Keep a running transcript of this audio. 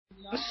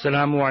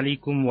Assalamu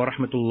alaikum wa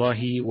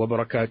rahmatullahi wa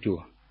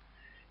barakatuh.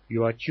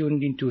 You are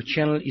tuned into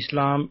Channel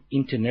Islam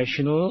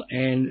International,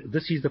 and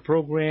this is the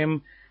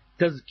program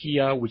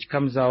Tazkiyah, which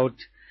comes out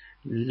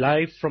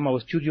live from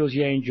our studios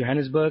here in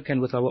Johannesburg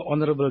and with our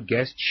honorable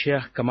guest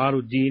Sheikh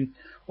Kamaluddin,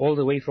 all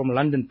the way from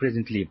London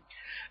presently.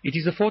 It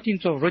is the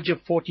 14th of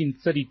Rajab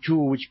 1432,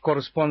 which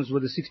corresponds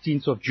with the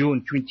 16th of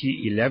June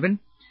 2011.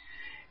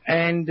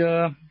 And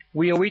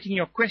we are waiting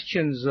your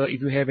questions.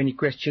 If you have any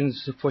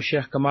questions for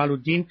Sheikh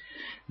Kamaluddin,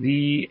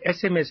 the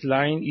SMS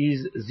line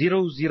is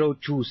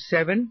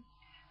 0027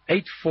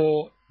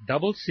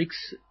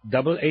 8466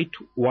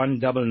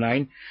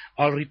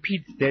 I'll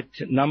repeat that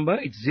number.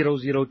 It's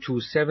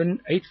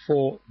 0027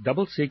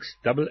 8466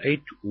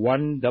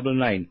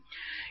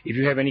 If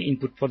you have any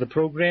input for the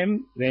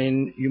program,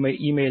 then you may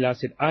email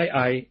us at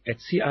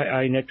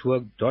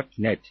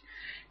ii@ciinetwork.net.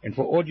 And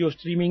for audio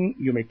streaming,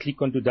 you may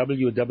click onto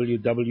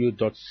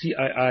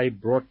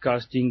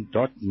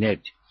www.ciibroadcasting.net.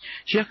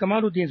 Sheikh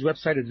Kamaluddin's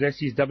website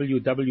address is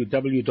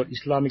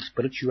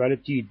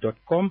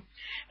www.islamicspirituality.com,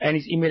 and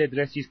his email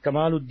address is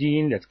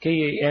Kamaluddin, that's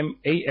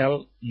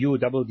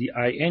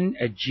KAMALUDDIN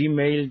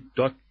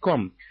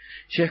 @gmail.com.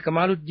 Sheikh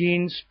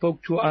Kamaluddin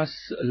spoke to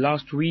us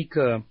last week,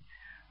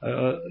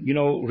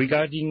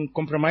 regarding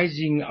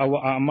compromising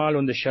our a'mal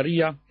on the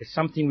Sharia is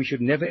something we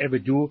should never ever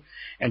do.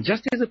 And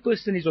just as a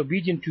person is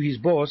obedient to his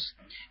boss,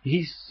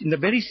 he's in the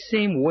very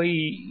same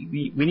way,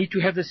 we need to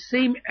have the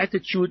same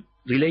attitude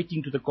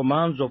relating to the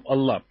commands of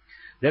Allah.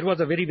 That was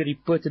a very, very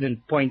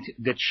pertinent point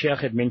that Sheikh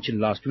had mentioned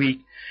last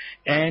week.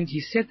 And he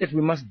said that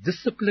we must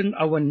discipline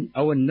our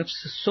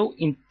nafs so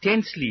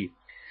intensely.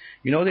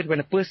 You know that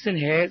when a person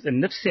has a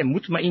nafs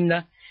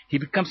mutma'inna, he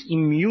becomes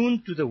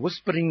immune to the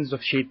whisperings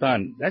of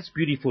shaitan. That's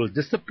beautiful.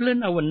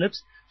 Discipline our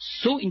nafs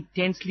so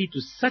intensely to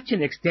such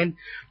an extent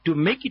to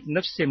make it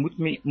nafs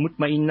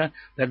mutma'inna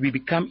that we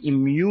become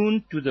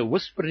immune to the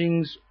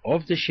whisperings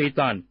of the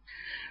shaitan.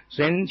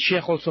 So then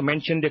Sheikh also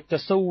mentioned that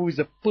tasawwuf is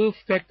a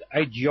perfect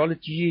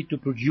ideology to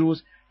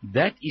produce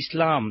that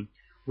Islam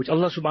which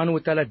Allah subhanahu wa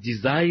ta'ala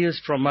desires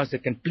from us,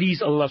 that can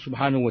please Allah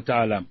subhanahu wa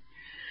ta'ala.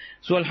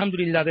 So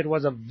alhamdulillah, that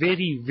was a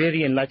very,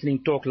 very enlightening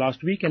talk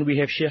last week, and we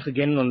have Sheikh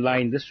again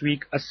online this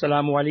week.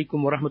 Assalamu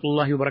alaikum wa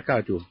rahmatullahi wa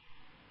barakatuh.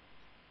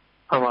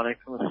 Wa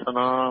alaikum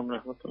assalam wa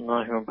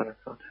rahmatullahi wa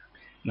barakatuh.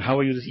 How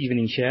are you this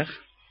evening, Sheikh?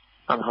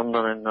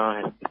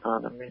 Alhamdulillah.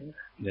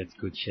 That's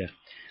good, Sheikh.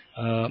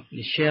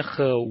 Sheikh,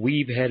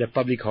 we've had a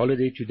public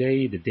holiday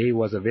today. The day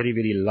was a very,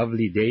 very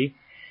lovely day.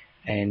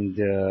 And,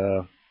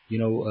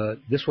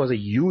 this was a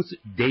youth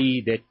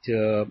day that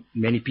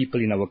many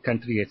people in our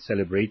country had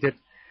celebrated.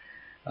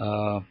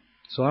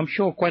 So I'm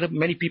sure quite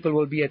many people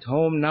will be at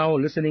home now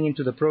listening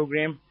into the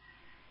program.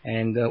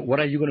 And what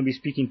are you going to be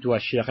speaking to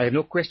us, Sheikh? I have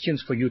no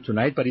questions for you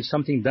tonight, but if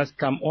something does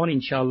come on,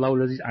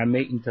 inshallah, I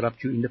may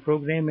interrupt you in the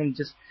program and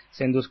just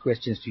send those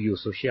questions to you.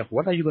 So, Sheikh,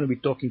 what are you going to be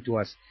talking to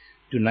us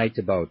tonight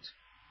about?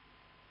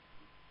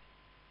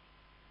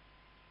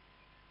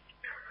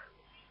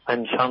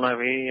 Inshallah,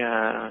 we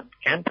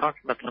can talk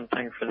about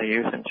something for the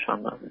youth,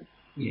 inshallah.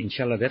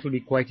 Inshallah, that will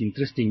be quite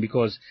interesting,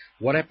 because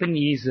what happened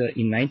is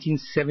in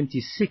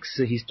 1976,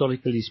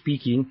 historically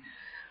speaking,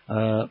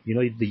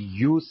 the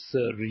youth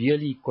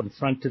really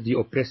confronted the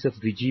oppressive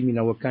regime in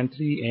our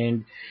country,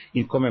 and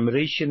in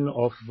commemoration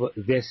of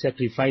their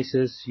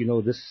sacrifices,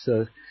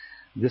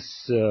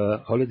 this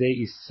holiday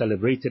is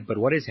celebrated. But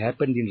what has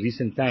happened in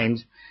recent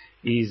times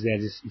is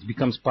that it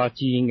becomes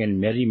partying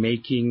and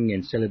merrymaking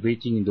and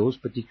celebrating in those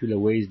particular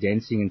ways,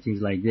 dancing and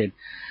things like that.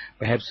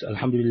 Perhaps,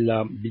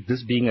 alhamdulillah,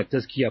 this being a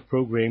Tazkiyah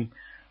program,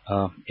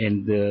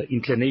 and the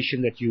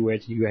inclination that you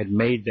had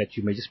made that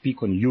you may just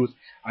speak on youth,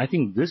 I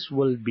think this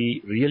will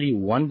be really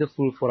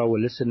wonderful for our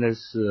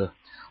listeners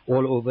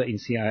all over in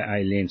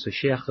CII land. So,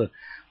 Sheikh,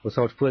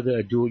 without further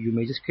ado, you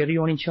may just carry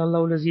on,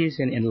 inshallah, Aziz,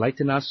 and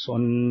enlighten us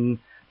on the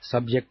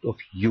subject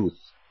of youth.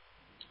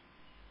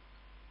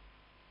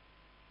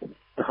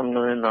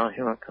 Alhamdulillah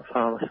wa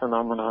kafa wa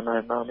salamun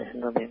ala ibadihi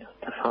alladhina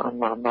istafa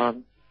amma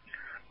ba'd.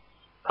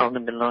 A'udhu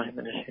billahi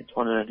minash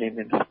shaitanir rajeem.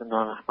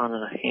 Bismillahir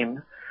rahmanir rahim.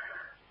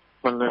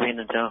 وَالَّذِينَ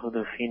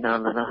جَاهَدُوا فِينَا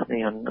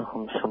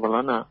لَنَهْدِيَنَّهُمْ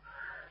سُبُلَنَا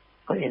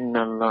وَإِنَّ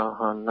اللَّهَ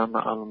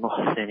لَمَعَ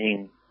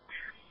الْمُحْسِنِينَ.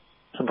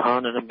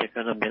 سبحان ربك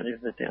رب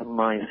العزة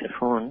عما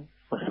يصفون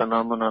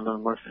وسلام على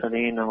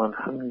المرسلين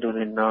والحمد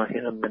لله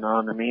رب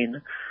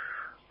العالمين.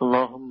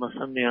 اللهم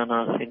صل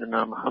على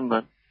سيدنا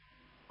محمد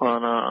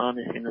وعلى آل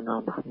سيدنا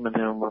محمد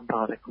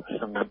وبارك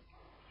وسلم.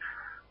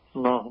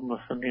 اللهم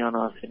صل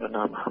على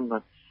سيدنا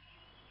محمد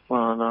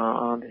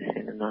وعلى آل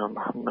سيدنا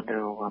محمد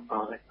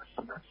وبارك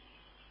وسلم.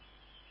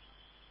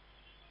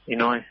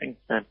 I think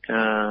that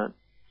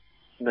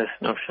this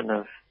notion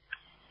of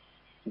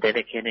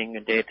dedicating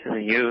a day to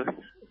the youth,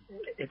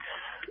 it's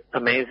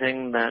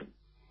amazing that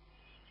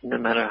no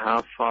matter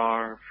how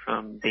far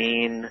from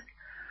Deen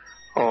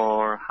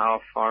or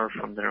how far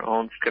from their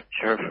own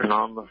scripture for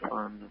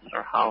non-Muslims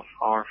or how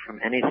far from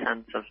any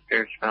sense of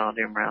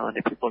spirituality or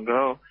morality people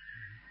go,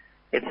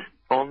 it's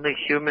only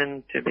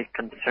human to be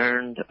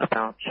concerned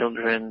about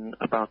children,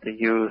 about the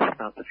youth,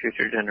 about the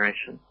future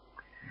generation.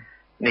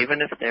 And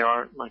even if there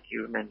are, like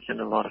you mentioned,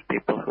 a lot of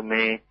people who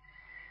may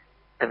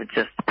have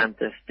just spent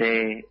this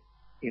day,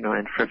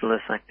 in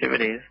frivolous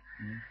activities,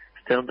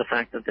 still the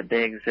fact that the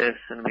day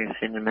exists, and we've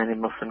seen in many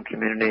Muslim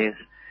communities,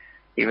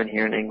 even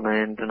here in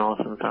England and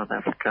also in South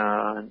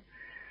Africa, and,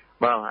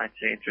 well,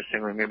 actually,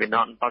 interestingly, maybe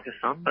not in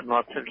Pakistan, but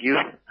lots of youth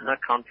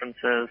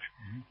conferences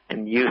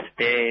and youth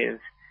days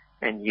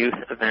and youth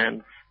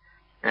events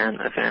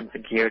and events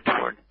geared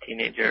towards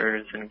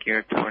teenagers and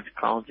geared towards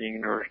college and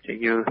university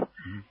youth.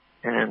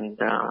 And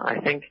I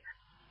think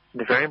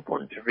it's very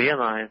important to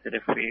realize that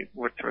if we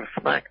were to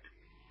reflect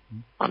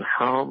on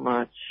how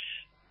much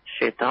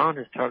Shaitan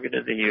has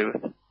targeted the youth,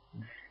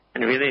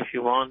 and really if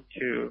you want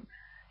to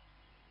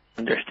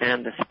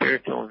understand the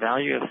spiritual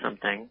value of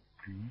something,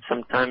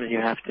 sometimes you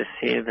have to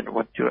see that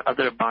what do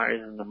other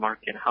buyers in the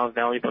market, how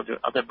valuable do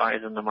other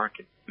buyers in the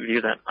market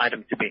view that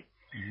item to be.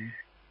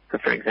 So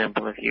for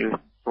example, if you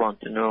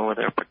want to know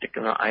whether a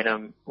particular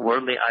item,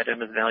 worldly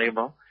item, is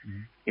valuable,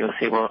 you'll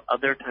see, well,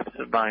 other types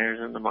of buyers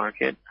in the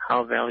market,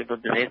 how valuable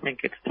do they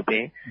think it's to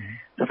be?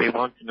 So if we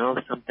want to know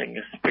if something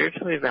is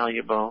spiritually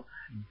valuable,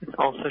 it's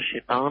also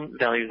Shaitan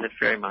values it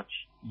very much.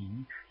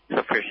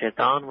 So for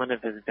Shaitan, one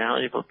of his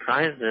valuable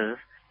prizes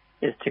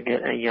is to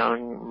get a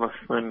young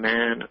Muslim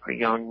man or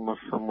young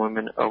Muslim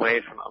woman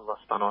away from Allah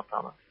subhanahu wa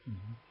ta'ala.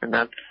 And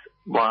that's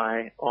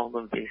why all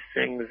of these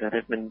things that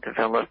have been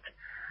developed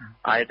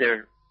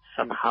either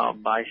somehow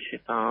by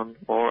Shaitan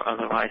or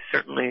otherwise,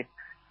 certainly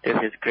to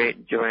his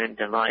great joy and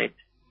delight,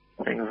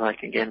 things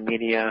like, again,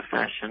 media,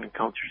 fashion,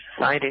 culture,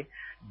 society,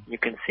 you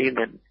can see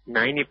that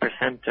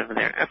 90% of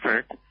their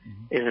effort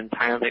is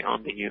entirely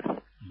on the youth.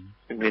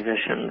 The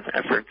musicians'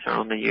 efforts are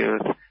on the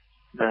youth.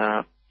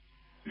 The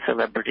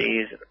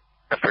celebrities'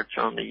 efforts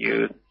are on the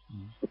youth.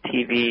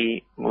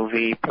 TV,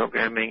 movie,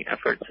 programming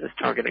efforts is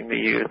targeting the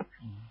youth.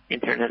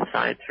 Internet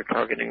sites are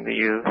targeting the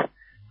youth,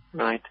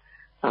 right?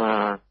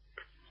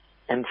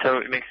 And so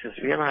it makes us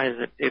realize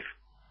that if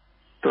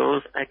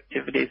those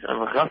activities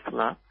of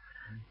ghafla,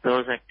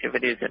 those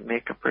activities that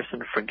make a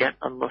person forget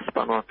Allah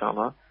subhanahu wa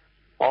ta'ala,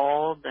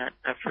 all that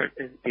effort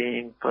is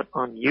being put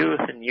on youth,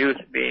 and youth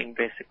being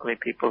basically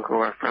people who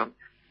are from,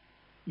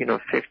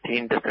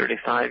 15 to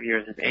 35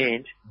 years of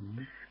age,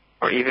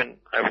 or even,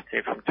 I would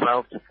say, from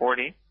 12 to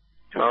 40,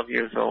 12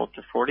 years old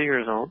to 40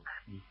 years old,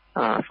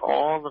 if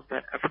all of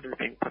that effort is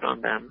being put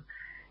on them,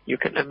 you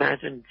can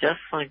imagine just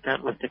like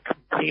that was the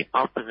complete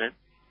opposite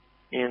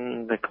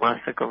in the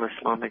classical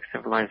Islamic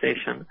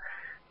civilization,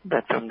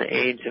 that from the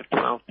age of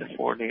 12 to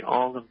 40,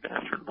 all of the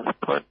effort was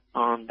put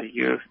on the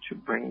youth to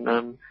bring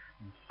them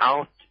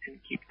out and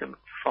keep them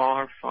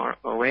far, far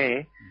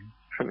away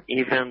from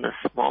even the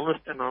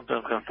smallest amount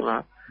of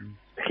ghafla,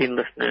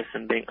 heedlessness,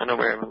 and being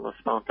unaware of Allah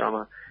subhanahu wa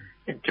ta'ala,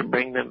 and to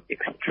bring them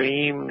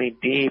extremely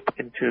deep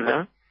into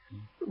the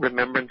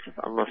remembrance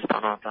of Allah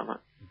subhanahu wa ta'ala.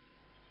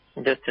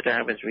 Just today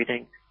I was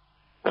reading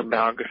a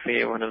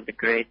biography of one of the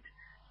great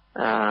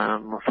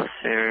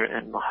Mufassir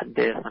and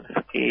Muhaddith and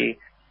Faqih,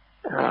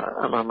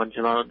 Allama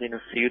Jalaluddin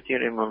al-Suyuti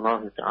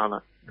rahimahullah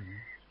ta'ala.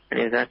 And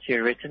he's actually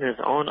written his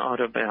own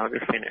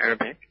autobiography in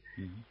Arabic.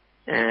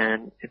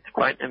 And it's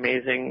quite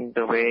amazing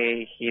the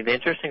way the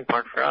interesting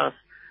part for us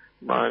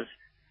was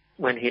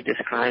when he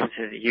describes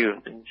his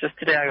youth. And just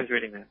today I was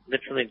reading that,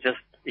 literally just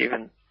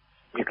even,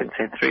 you can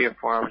say 3 or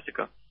 4 hours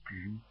ago.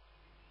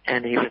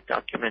 And he was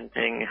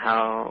documenting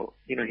how,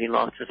 he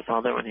lost his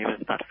father when he was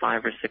about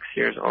 5 or 6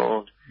 years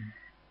old,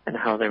 and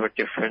how there were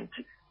different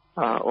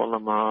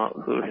ulama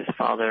who his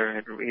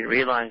father he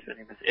realized when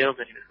he was ill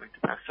that he was going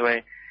to pass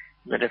away,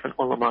 and the different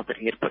ulama that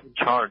he had put in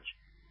charge.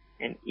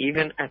 And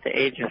even at the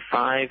age of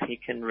 5, he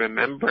can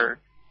remember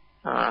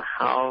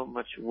how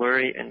much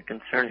worry and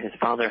concern his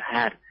father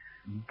had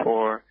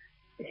for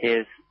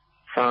his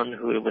son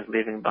who he was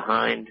leaving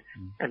behind,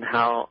 and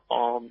how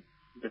all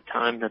the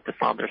time that the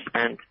father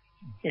spent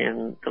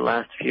in the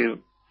last few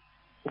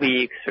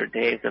weeks or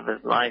days of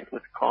his life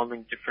was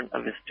calling different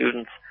of his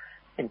students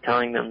and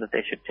telling them that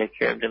they should take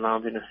care of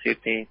Jalaluddin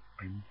al-Suyuti.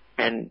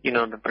 And,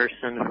 the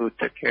person who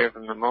took care of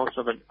him the most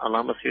of it,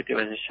 Allama Suyuti,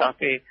 was a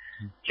Shafi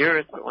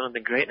jurist, but one of the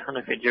great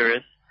Hanafi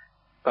jurists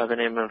by the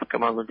name of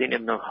Kamaluddin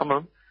ibn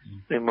al-Hammam,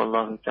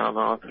 rahimahullah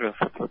ta'ala, author of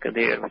Fath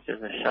al-Qadir, which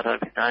is a Sharh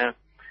al-Hidayah.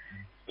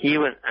 He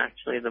was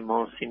actually the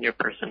most senior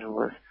person who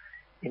was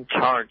in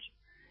charge.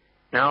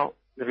 Now,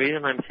 the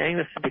reason I'm saying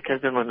this is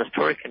because then when the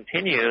story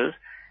continues,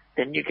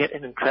 then you get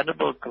an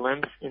incredible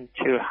glimpse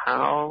into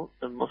how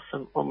the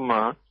Muslim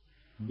Ummah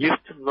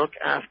used to look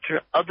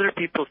after other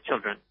people's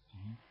children.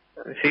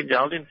 See,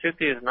 Jalaluddin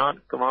Suyuti is not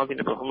Kamaluddin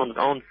ibn al-Hammam's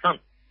own son.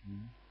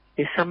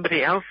 He's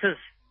somebody else's.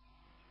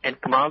 And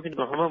Kamaluddin ibn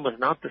al-Hammam was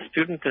not the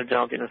student of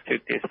Jalaluddin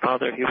al-Suyuti's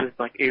father. He was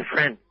like a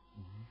friend.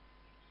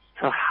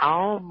 So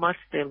how much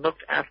they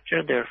looked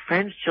after their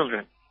friends'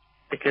 children.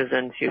 Because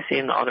then you see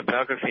in the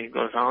autobiography, he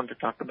goes on to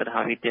talk about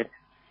how he did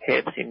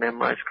hifz, he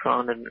memorized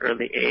Quran at an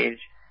early age,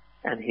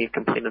 and he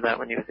completed that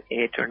when he was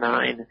 8 or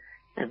 9.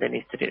 And then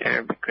he studied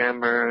Arabic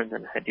grammar, and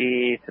then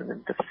hadith, and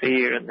then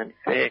tafsir, and then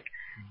fiqh,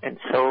 and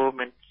so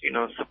much,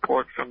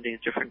 support from these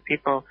different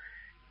people.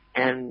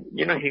 And,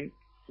 he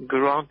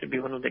grew on to be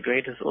one of the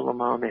greatest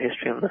ulama in the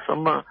history of the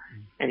Ummah,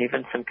 and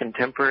even some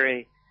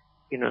contemporary,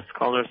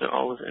 scholars are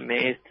always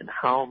amazed at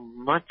how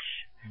much,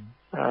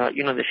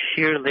 the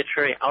sheer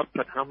literary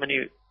output, how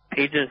many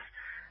pages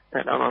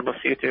that Allama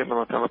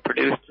Suyuti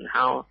produced, and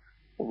how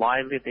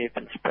widely they've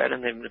been spread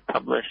and they've been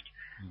published.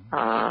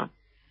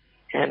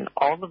 And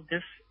all of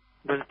this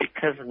was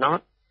because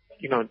not,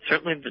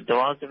 certainly the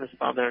du'as of his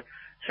father,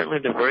 certainly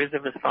the words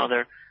of his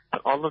father,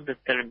 but all of the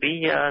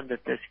tarbiyah, the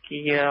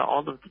tazkiyah,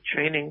 all of the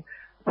training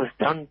was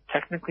done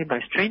technically by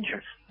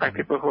strangers, by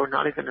people who were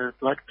not even his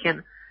blood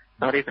kin,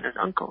 not even his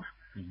uncles.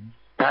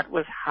 That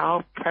was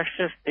how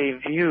precious they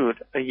viewed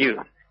a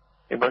youth.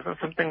 It wasn't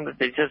something that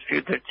they just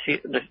viewed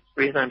the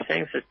reason I'm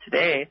saying this is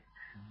today,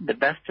 the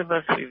best of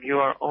us, we view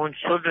our own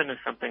children as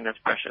something that's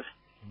precious.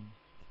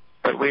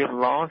 But we've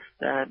lost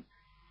that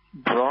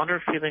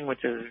broader feeling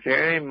which is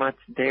very much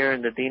there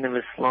in the deen of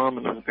Islam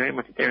and was very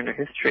much there in their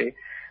history,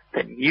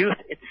 that youth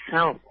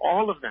itself,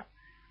 all of them,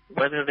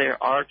 whether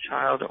they're our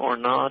child or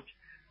not,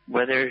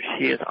 whether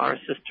she is our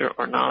sister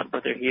or not,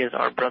 whether he is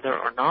our brother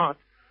or not,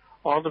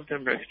 all of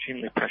them are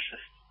extremely precious.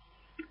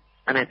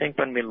 And I think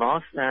when we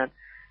lost that,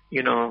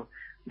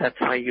 that's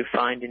why you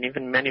find in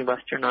even many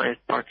westernized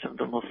parts of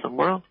the Muslim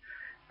world,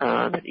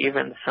 that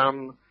even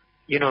some,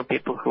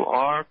 people who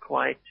are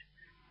quite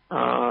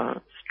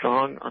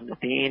strong on the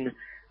deen,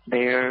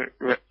 they're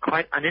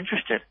quite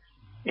uninterested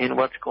in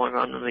what's going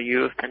on in the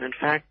youth. And in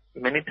fact,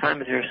 many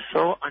times they're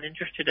so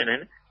uninterested in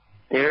it,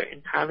 they're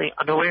entirely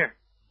unaware.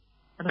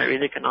 And I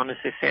really can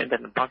honestly say that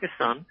in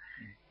Pakistan,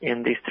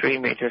 in these three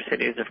major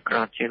cities of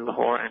Karachi,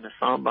 Lahore, and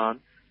Islamabad,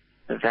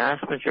 the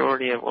vast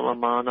majority of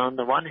ulama, on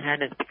the one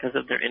hand, it's because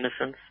of their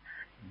innocence.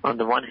 On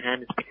the one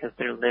hand, it's because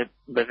they're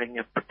living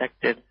a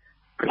protected,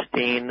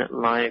 pristine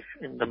life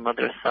in the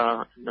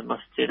madrasa, in the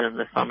masjid, and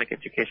the Islamic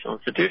educational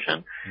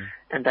institution.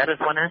 And that is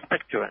one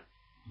aspect to it.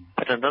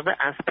 But another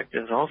aspect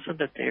is also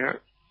that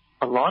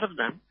a lot of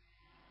them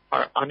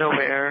are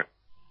unaware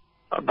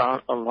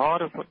about a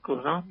lot of what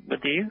goes on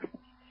with the youth.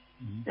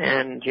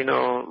 And,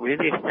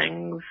 really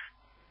things,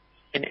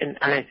 and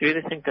I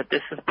really think that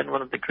this has been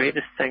one of the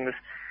greatest things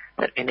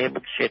that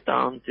enabled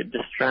Shaitan to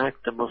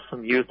distract the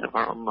Muslim youth of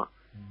our ummah,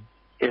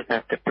 is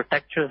that the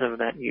protectors of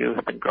that youth,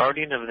 the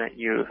guardian of that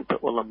youth, the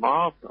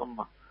ulama of the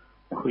ummah,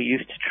 who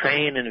used to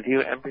train and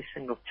view every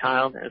single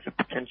child as a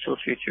potential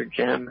future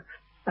gem,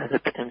 as a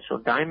potential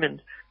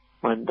diamond,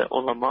 when the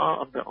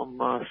ulama of the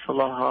ummah,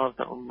 salaha of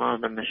the ummah,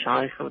 the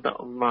mashayikh of the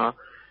ummah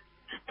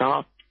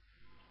stopped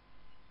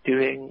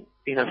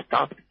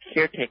stopped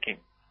caretaking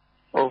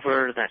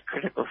over that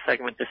critical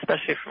segment,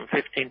 especially from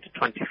 15 to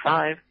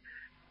 25,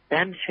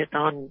 then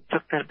Shaitan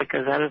took that,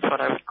 because that is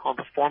what I would call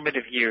the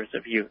formative years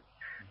of youth.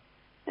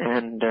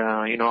 And,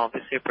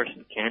 obviously a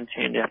person can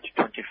change after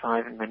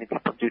 25, and many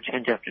people do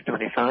change after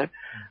 25,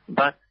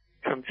 but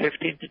from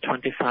 15 to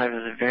 25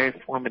 is a very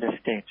formative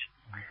stage.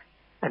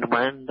 And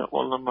when the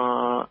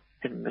ulama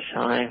and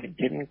mashayikh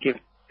didn't give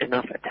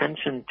enough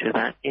attention to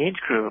that age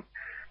group,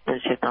 then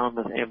Shaitan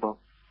was able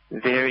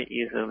very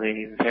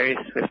easily, very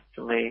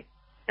swiftly,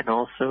 and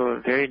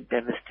also very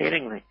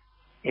devastatingly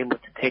able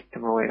to take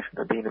them away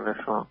from the deen of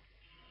Islam.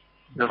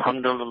 And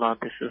alhamdulillah,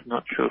 this is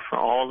not true for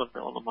all of the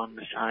ulama and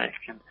mashayikh,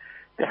 and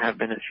there have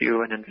been a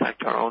few, and in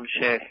fact our own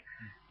sheikh,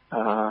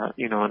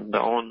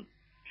 in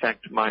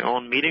fact my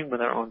own meeting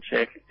with our own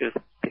sheikh is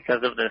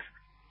because of this,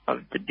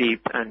 of the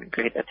deep and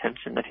great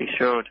attention that he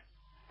showed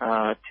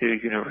to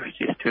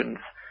university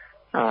students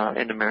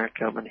in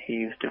America when he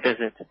used to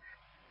visit,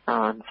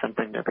 on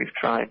something that we've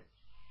tried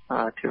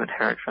to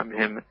inherit from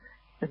him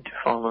and to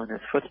follow in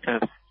his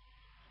footsteps.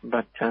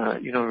 But,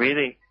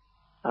 really,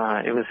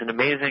 it was an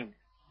amazing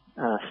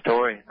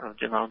story of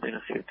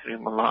Jalaluddin Suyuti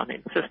Rahimahullah. And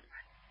it's just,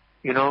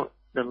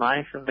 the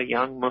life of a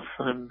young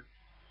Muslim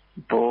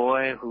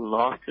boy who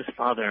lost his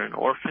father, an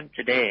orphan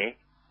today.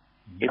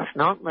 It's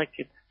not like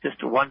it's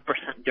just 1%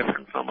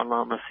 different from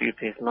Allama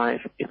Suyuti's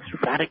life. It's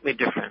radically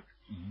different.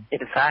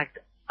 In fact,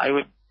 I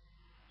would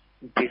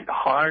be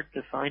hard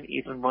to find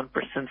even 1%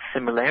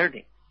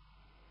 similarity.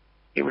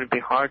 It would be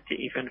hard to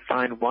even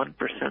find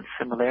 1%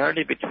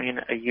 similarity between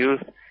a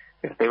youth,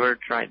 if they were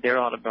to write their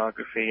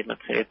autobiography,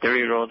 let's say a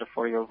 30-year-old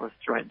or 4-year-old was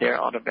to write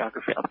their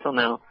autobiography up till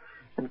now,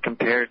 and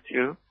compare it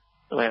to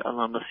the way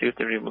Allama Suyuti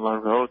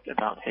Rahimahullah wrote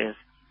about his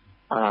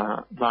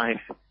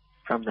life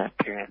from that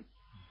period.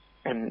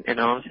 And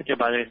Allama Suyuti,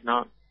 by the way, is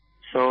not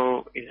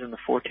so, he's in the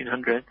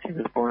 1400s, he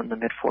was born in the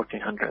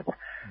mid-1400s.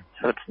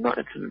 So it's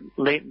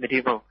a late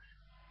medieval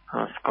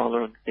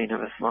scholar of the deen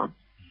of Islam.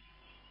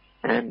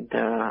 And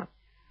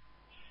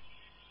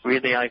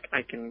really I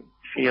can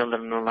feel that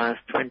in the last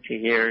 20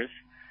 years,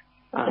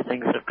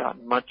 things have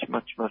gotten much,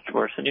 much, much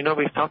worse. And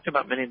we've talked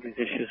about many of these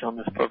issues on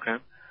this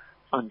program,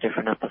 on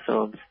different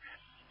episodes,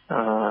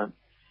 about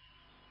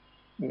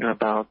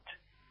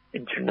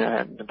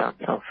internet, and about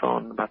cell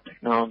phone, about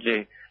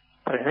technology.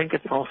 But I think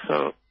it's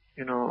also,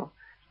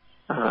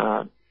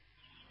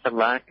 a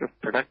lack of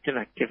productive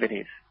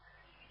activities,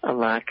 a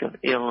lack of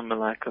ilm, a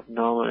lack of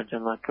knowledge, a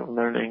lack of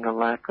learning, a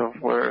lack of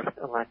worth,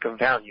 a lack of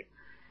value.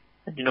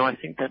 And, I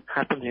think that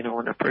happens,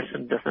 when a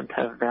person doesn't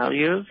have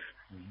values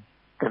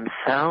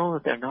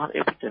themselves, they're not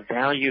able to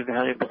value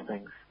valuable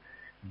things.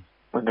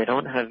 When they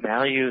don't have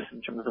values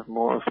in terms of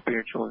moral,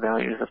 spiritual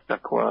values of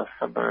taqwa,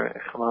 sabr,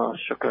 ikhlas,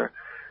 shukr,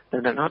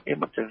 then they're not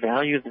able to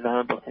value the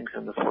valuable things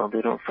in this world.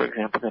 For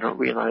example, they don't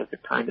realize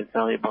that time is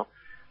valuable.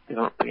 They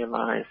don't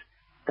realize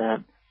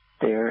that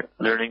their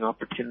learning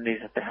opportunities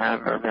that they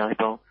have are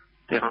valuable.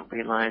 They don't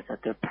realize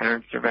that their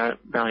parents are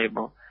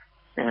valuable.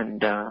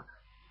 And then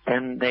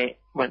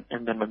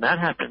when that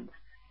happens,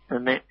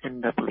 then they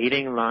end up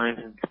leading lives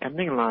and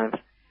spending lives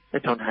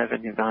that don't have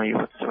any value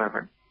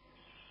whatsoever.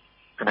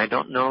 And I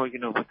don't know,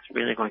 what's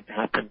really going to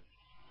happen,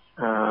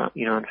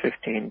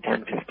 in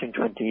 10, 15,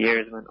 20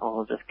 years when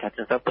all of this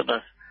catches up with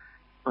us,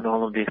 when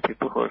all of these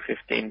people who are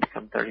 15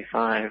 become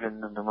 35,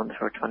 and then the ones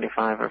who are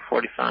 25 or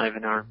 45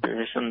 and are in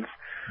positions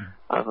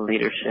of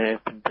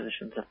leadership and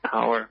positions of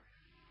power,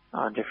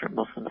 different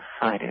Muslim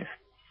societies.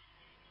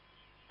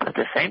 But at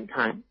the same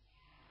time,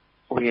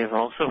 we have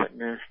also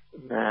witnessed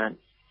that,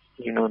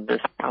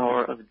 this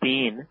power of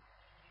deen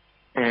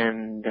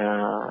and,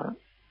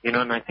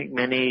 and I think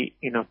many,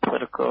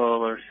 political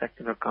or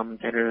secular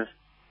commentators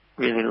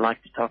really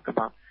like to talk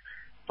about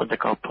what they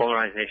call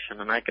polarization.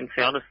 And I can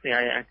say honestly,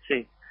 I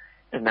actually,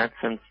 in that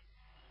sense,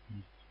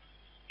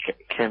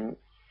 can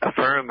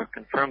affirm or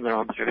confirm their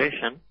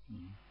observation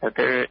that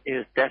there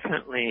is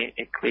definitely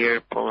a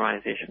clear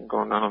polarization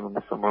going on in the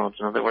Muslim world.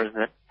 In other words,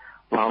 that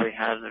while we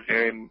have a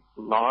very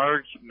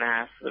large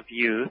mass of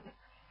youth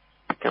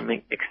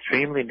becoming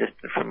extremely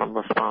distant from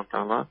Allah subhanahu wa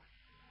ta'ala,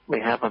 we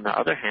have, on the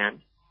other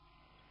hand,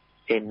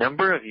 a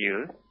number of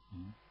youth,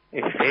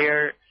 a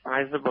fair,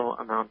 sizable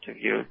amount of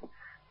youth,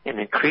 an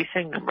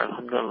increasing number,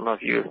 alhamdulillah,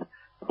 of youth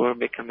who are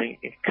becoming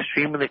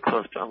extremely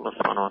close to Allah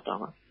subhanahu wa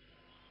ta'ala.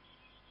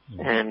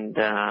 And,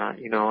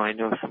 I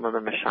know some of the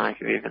mashayikh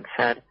have even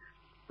said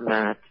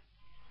that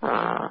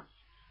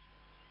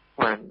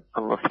when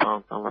Allah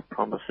subhanahu wa ta'ala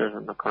promises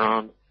in the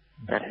Quran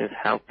that His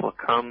help will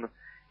come,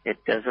 it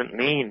doesn't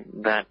mean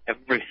that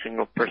every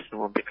single person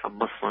will become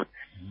Muslim.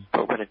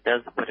 But what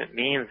it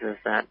means is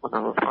that when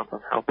Allah subhanahu wa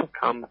ta'ala's help will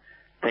come,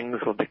 things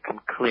will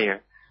become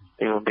clear.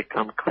 They will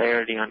become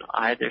clarity on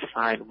either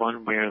side,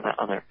 one way or the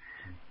other.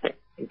 The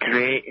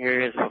gray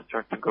areas will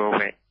start to go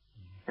away.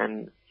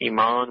 And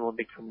Iman will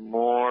become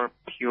more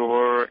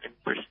pure and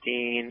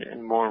pristine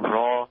and more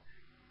raw.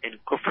 And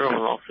Kufr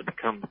will also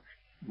become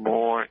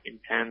more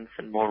intense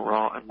and more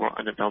raw and more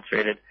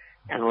unadulterated.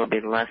 And there will be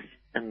less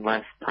and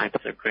less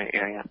types of gray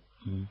area.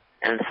 And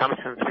in some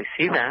sense we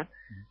see that.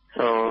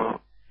 So,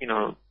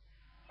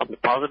 on the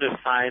positive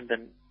side,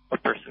 then a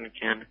person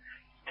can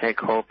take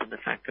hope in the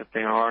fact that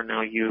there are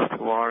now youth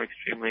who are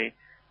extremely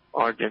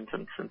ardent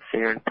and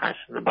sincere and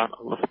passionate about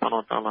Allah subhanahu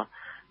wa ta'ala.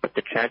 But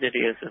the tragedy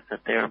is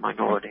that they are a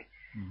minority.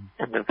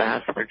 And the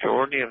vast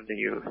majority of the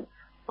youth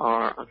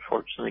are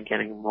unfortunately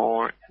getting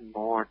more and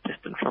more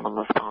distant from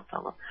Allah subhanahu wa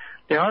ta'ala.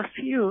 There are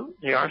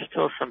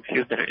still some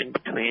few that are in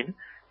between,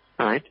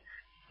 right?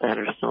 That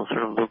are still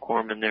sort of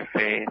lukewarm in their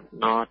faith,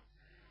 not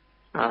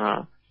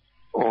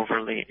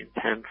overly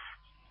intense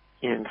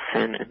in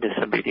sin and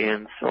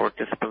disobedience or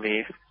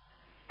disbelief.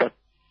 But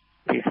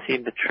we've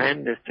seen the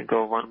trend is to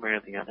go one way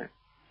or the other.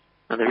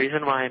 Now the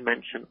reason why I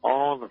mention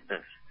all of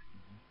this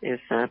is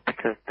that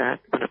because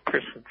when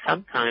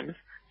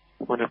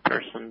a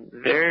person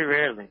very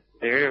rarely,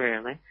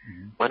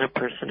 when a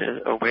person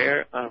is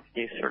aware of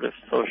these sort of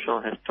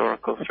social,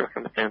 historical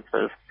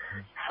circumstances,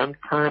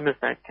 sometimes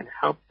that can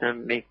help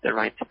them make the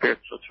right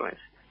spiritual choice.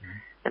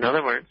 In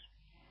other words,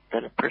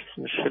 that a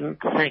person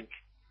shouldn't think,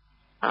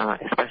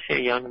 especially a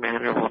young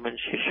man or woman,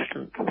 she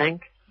shouldn't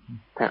think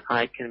that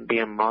I can be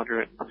a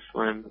moderate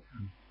Muslim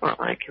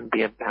or I can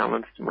be a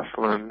balanced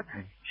Muslim.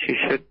 She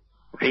should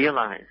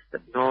realize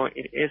that no,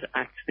 it is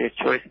actually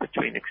a choice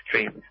between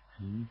extremes.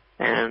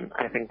 And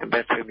I think the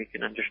best way we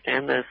can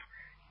understand this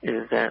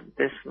is that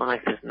this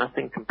life is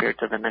nothing compared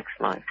to the next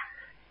life.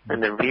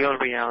 And the real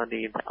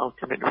reality, the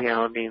ultimate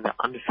reality, the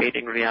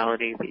unfading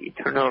reality, the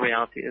eternal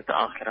reality is the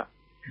akhirah.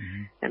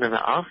 And in the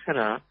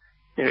akhirah,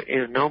 there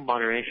is no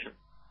moderation.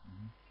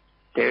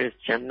 There is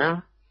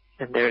Jannah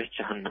and there is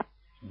Jahannam.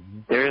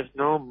 There is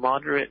no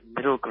moderate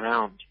middle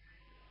ground.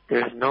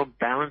 There is no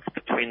balance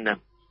between them.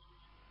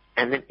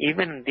 And then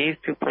even in these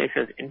two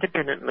places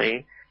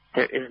independently,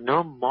 there is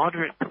no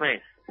moderate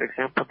place. For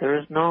example, there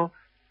is no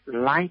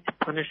light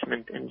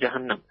punishment in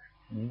Jahannam.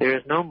 There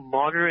is no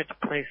moderate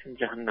place in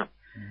Jahannam.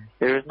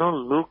 There is no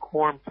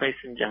lukewarm place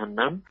in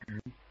Jahannam.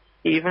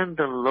 Even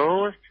the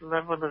lowest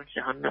level of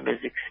Jahannam is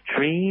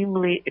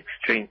extremely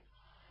extreme.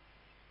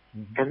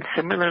 And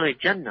similarly,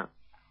 Jannah.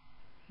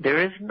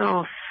 There is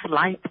no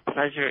slight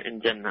pleasure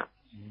in Jannah.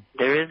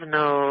 There is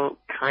no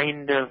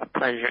kind of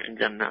pleasure in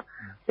Jannah.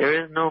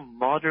 There is no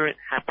moderate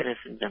happiness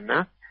in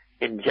Jannah.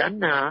 In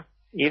Jannah,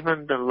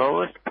 even the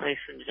lowest place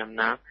in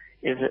Jannah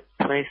is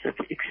a place of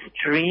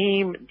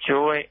extreme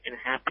joy and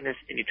happiness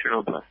and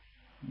eternal bliss.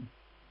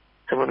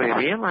 So when we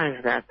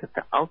realize that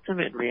the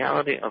ultimate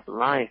reality of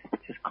life,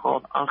 which is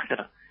called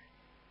akhirah,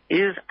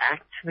 is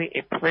actually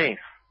a place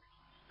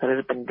that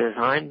has been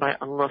designed by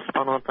Allah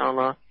subhanahu wa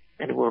ta'ala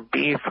and will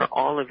be for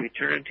all of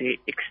eternity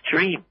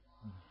extreme.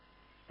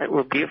 That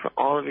will be for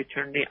all of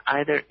eternity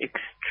either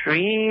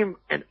extreme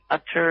and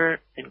utter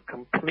and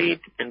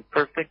complete and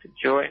perfect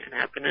joy and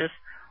happiness,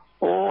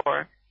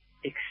 or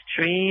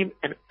extreme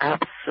and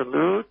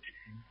absolute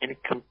and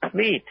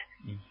complete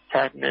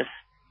sadness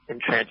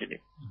and tragedy.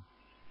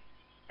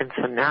 And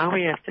so now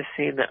we have to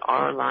see that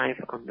our life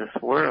on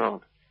this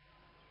world,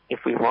 if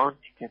we want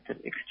to get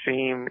an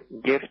extreme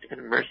gift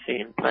and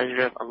mercy and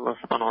pleasure of Allah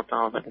subhanahu wa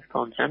ta'ala that is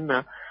called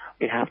Jannah,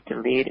 we have to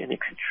lead an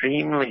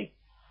extremely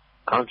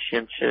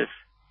conscientious,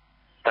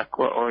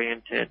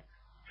 taqwa-oriented,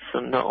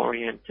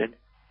 sunnah-oriented,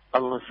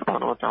 Allah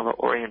subhanahu wa ta'ala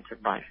oriented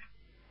life.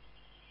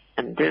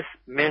 And this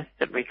myth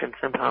that we can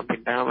somehow be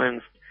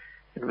balanced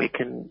and we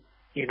can,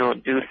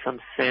 do some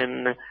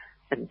sin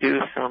and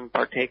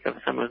partake of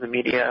some of the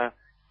media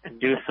and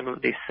do some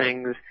of these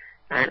things,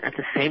 and at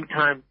the same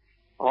time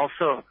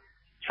also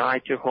try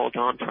to hold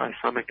on to our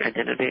Islamic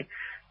identity,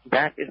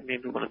 that is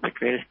maybe one of the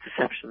greatest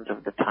deceptions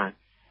of the time.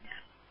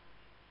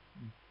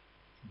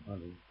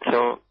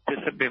 So this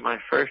would be my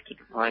first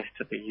advice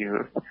to the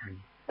youth,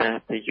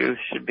 that the youth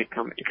should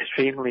become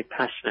extremely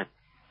passionate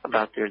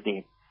about their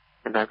deen.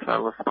 And that's why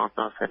Allah subhanahu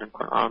wa ta'ala said in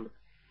Quran,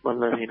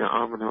 وَالَّذِينَ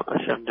آمَنُوا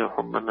أَشَدُّ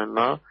حُبًّا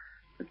لِلَّهِ,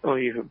 that all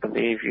you who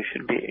believe, you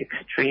should be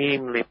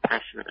extremely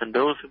passionate. And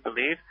those who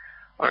believe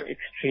are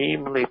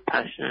extremely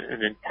passionate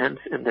and intense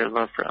in their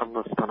love for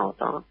Allah subhanahu wa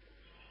ta'ala.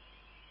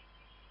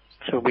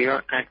 So we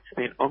are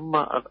actually an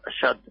ummah of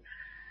ashad.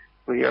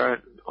 We are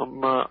an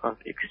ummah of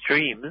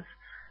extremes,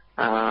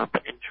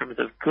 but in terms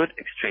of good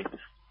extremes.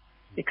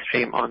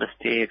 Extreme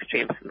honesty,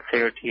 extreme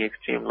sincerity,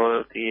 extreme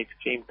loyalty,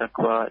 extreme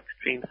taqwa,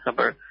 extreme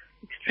sabr,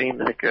 extreme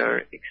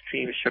dhikr,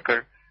 extreme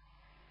shukr.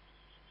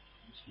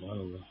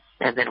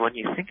 And then when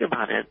you think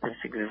about it, that's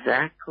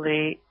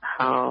exactly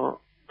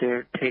how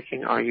they're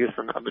taking our youth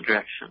in the other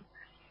direction.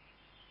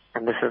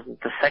 And this is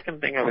the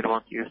second thing I would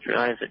want you to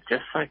realize, that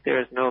just like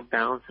there is no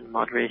balance and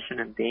moderation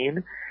in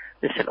deen,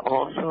 they should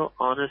also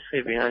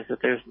honestly realize that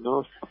there's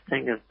no such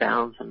thing as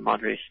balance and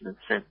moderation in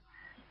sin.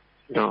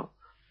 No.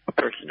 A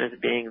person is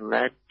being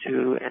led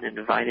to and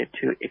invited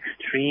to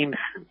extreme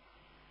sin,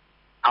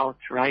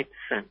 outright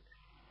sin,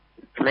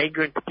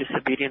 flagrant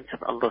disobedience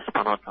of Allah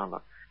subhanahu wa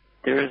ta'ala.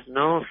 There is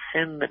no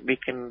sin that we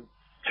can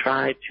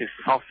try to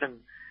soften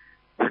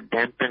or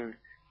dampen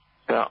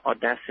the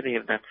audacity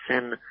of that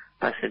sin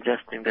by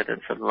suggesting that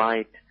it's a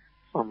light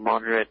or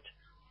moderate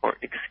or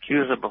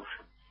excusable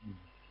sin.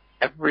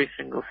 Every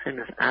single sin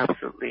is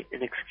absolutely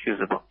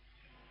inexcusable.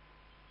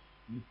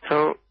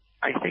 So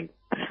I think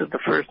this is the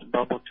first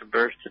bubble to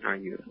burst in our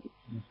youth.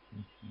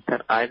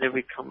 That either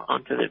we come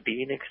onto the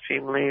deen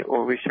extremely,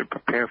 or we should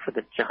prepare for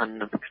the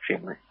Jahannam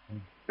extremely.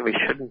 And we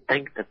shouldn't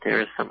think that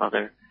there is some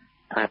other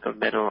type of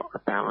middle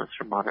or balanced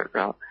or moderate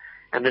route.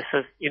 And this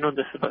is,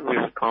 this is what we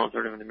would call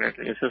sort of in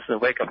American, this is a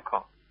wake-up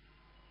call.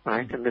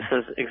 Right? And this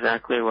is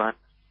exactly what,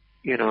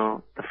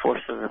 the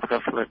forces of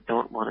ghaflat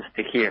don't want us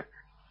to hear.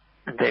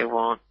 And they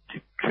want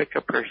to trick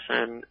a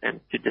person and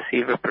to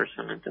deceive a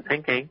person into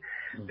thinking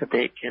that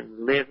they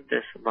can live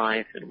this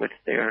life in which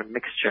they are a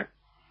mixture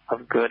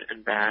of good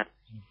and bad,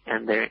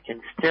 and they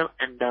can still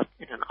end up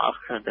in an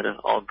akhirah that is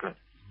all good.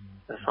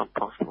 That's not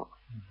possible.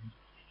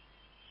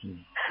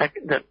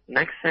 Second, the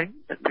next thing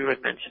that we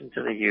would mention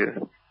to the youth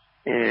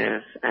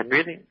is, and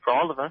really for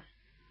all of us,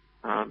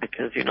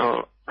 because,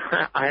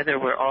 either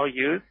we're all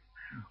youth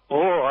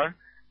or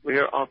we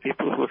are all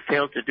people who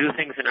fail to do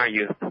things in our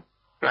youth.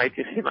 Right?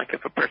 You see, like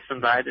if a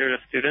person's either a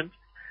student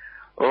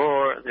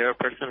or they're a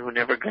person who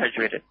never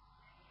graduated.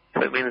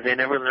 So it means they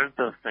never learned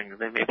those things.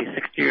 They may be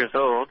 60 years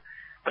old,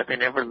 but they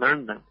never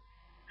learned them.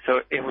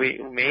 So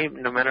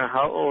no matter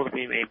how old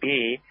we may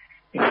be,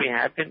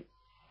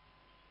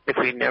 if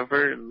we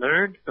never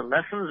learned the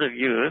lessons of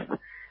youth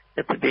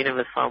that the Deen of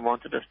Islam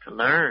wanted us to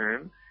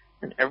learn,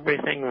 then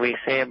everything we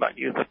say about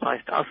youth applies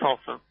to us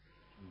also.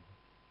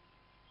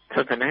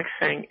 So the next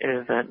thing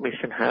is that we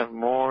should have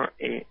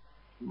be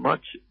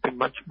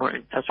much more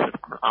in touch with the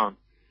Quran.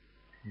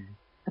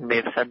 And we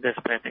have said this,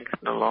 but I think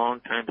it's been a long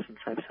time since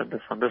I've said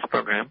this on this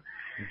program,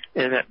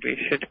 is that we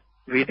should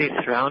really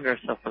surround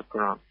ourselves with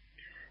Quran.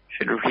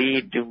 Should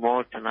read, do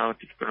more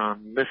tilawat of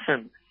Quran,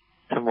 listen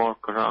to more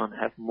Quran,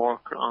 have more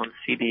Quran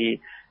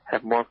CD,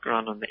 have more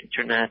Quran on the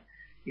internet.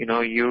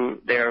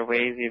 There are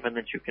ways even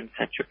that you can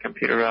set your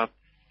computer up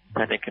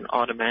that it can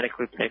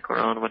automatically play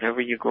Quran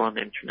whenever you go on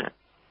the internet.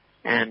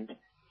 And,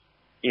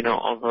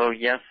 although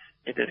yes,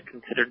 it is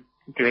considered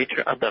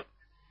greater adab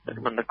that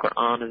when the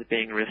Quran is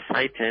being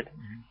recited,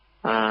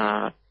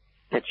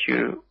 that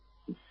you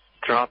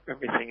drop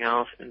everything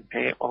else and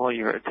pay all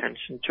your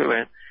attention to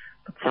it.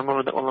 But some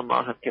of the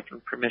ulama have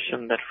given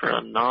permission that for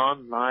a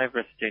non-live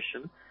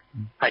recitation,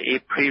 i.e.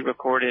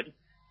 pre-recorded,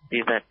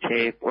 be that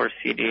tape or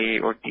CD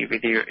or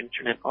DVD or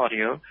internet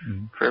audio,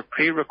 for a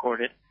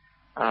pre-recorded,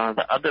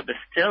 the adab is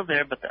still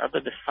there, but the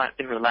adab is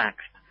slightly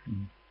relaxed.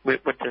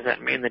 What does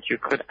that mean? That you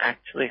could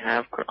actually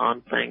have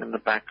Quran playing in the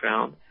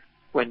background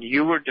when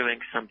you were doing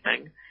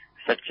something,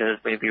 such as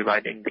maybe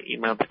writing the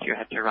email that you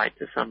had to write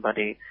to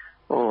somebody,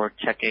 or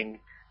checking,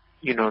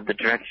 the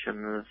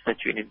directions that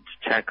you need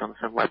to check on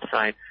some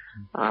website.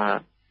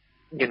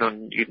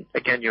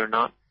 You're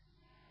not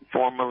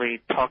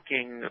formally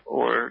talking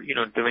or,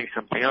 doing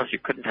something else. You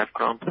couldn't have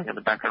Quran playing in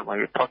the background while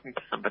you're talking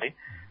to somebody,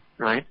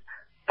 right?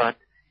 But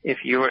if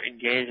you were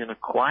engaged in a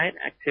quiet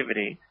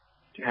activity,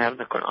 to have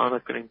the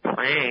Quran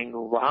playing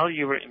while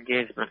you were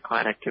engaged in that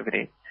quiet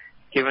activity,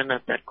 given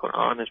that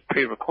Quran is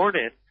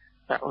pre-recorded,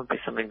 that would be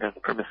something that's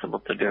permissible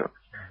to do.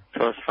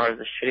 So as far as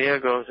the Sharia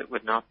goes, it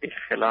would not be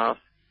khilaf,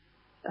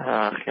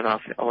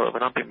 or it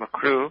would not be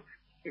makruh,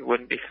 it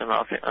wouldn't be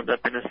khilaf. And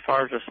as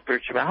far as the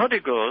spirituality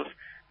goes,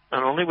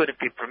 not only would it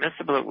be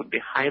permissible, it would be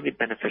highly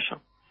beneficial.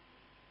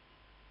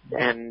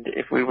 And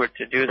if we were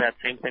to do that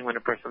same thing when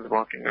a person's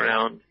walking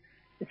around,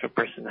 if a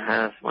person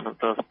has one of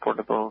those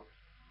portable,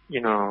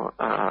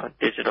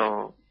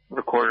 digital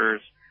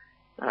recorders,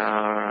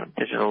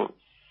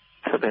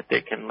 so that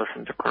they can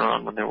listen to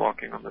Quran when they're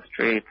walking on the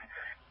streets,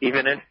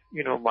 even if,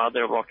 while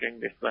they're walking,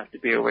 they still have to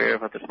be aware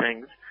of other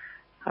things,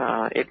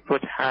 it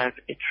would have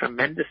a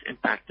tremendous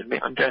impact, and we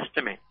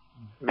underestimate.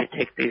 We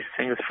take these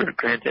things for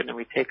granted, and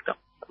we take the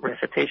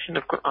recitation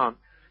of Quran,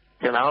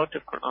 tilawat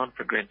of Quran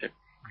for granted.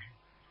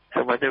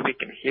 So whether we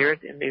can hear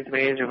it in these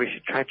ways or we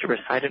should try to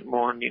recite it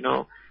more, and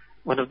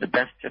one of the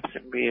best tips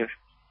that we have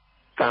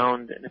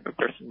found, and if a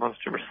person wants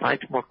to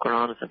recite more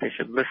Quran, is that they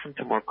should listen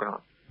to more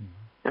Quran.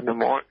 And the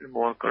more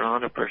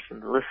Quran a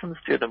person listens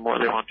to, the more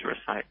they want to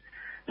recite.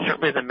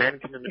 Certainly the men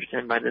can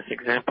understand by this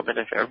example that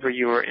if ever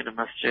you are in a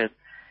masjid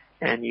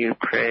and you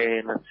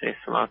pray, let's say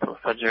Salat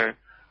al-Fajr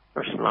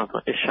or Salat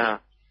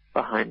al-Isha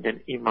behind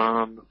an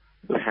imam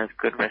who has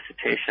good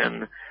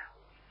recitation,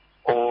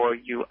 or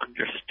you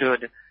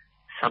understood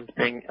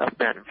something of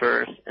that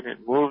verse and it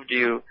moved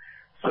you,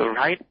 so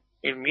right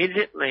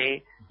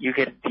immediately you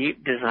get a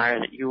deep desire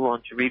that you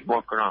want to read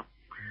more Quran.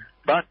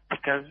 But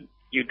because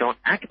you don't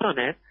act on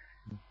it,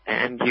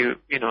 and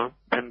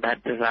then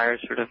that desire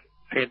sort of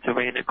fades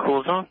away and it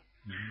cools off.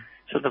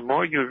 So the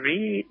more you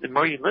read, the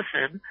more you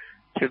listen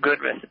to good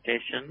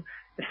recitation,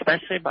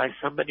 especially by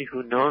somebody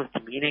who knows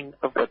the meaning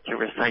of what you're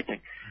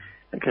reciting.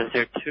 Because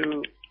there are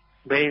two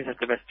ways that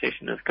the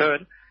recitation is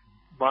good.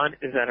 One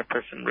is that a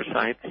person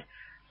recites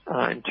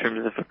in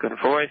terms of a good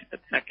voice, but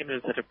second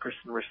is that a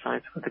person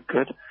recites with a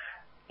good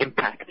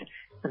impact.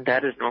 And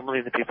that is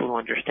normally the people who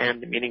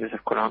understand the meanings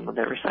of Quran when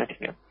they're reciting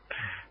it.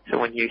 So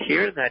when you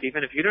hear that,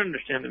 even if you don't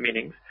understand the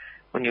meanings,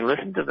 when you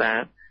listen to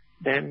that,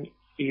 then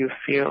you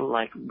feel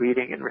like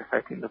reading and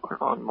reciting the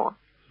Quran more.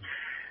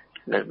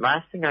 The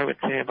last thing I would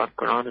say about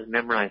Quran is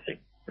memorizing.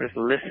 There's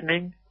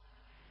listening,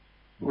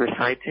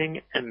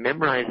 reciting, and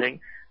memorizing.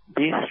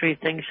 These three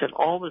things should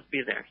always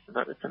be there. So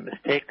that it's a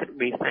mistake that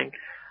we think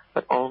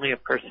that only a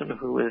person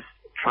who is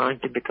trying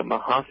to become a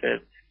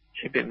hafiz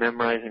should be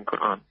memorizing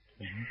Quran.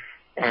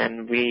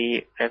 And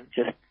we have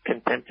just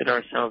contented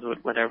ourselves with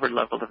whatever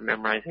level of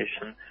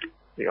memorization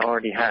we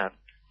already have.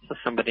 So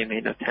somebody may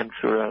know 10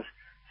 surahs,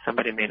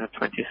 somebody may know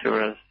 20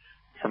 surahs,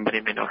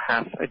 somebody may know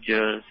half a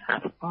juz,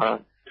 half a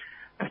part.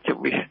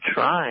 What we should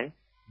try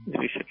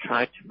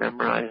to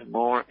memorize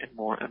more and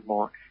more and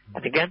more.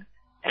 And again,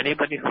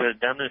 anybody who has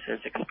done this has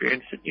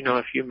experienced it.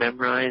 If you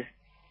memorize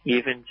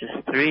even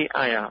just 3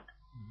 ayat.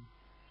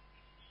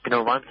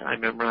 Once I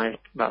memorized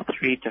about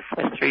 3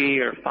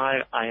 or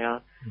 5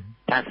 ayat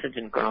passage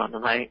in Quran,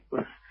 and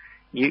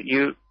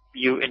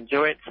you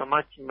enjoy it so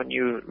much, and when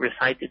you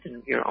recite it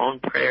in your own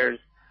prayers,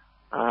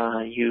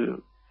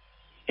 you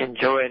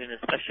enjoy it, and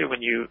especially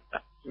when you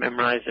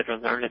memorize it or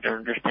learn it or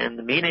understand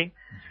the meaning.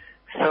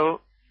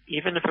 So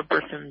even if a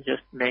person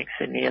just makes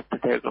a niyat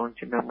that they're going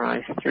to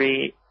memorize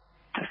 3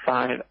 to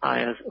 5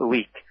 ayahs a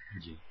week,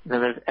 in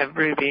other words,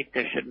 every week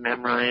they should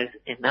memorize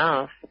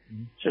enough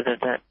so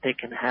that they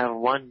can have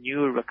one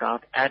new rakat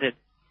added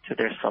to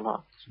their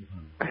salah.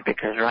 Right?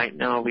 Because right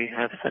now we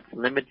have such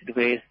limited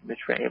ways in which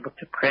we're able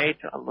to pray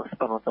to Allah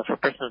subhanahu wa ta'ala. So if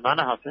a person is not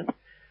a hafiz,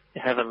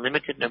 they have a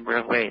limited number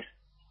of ways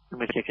in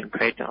which they can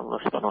pray to Allah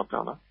subhanahu wa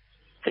ta'ala.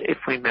 So if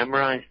we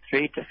memorize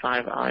 3 to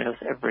 5 ayahs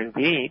every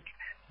week,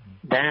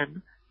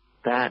 then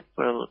that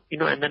will,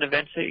 and then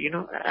eventually,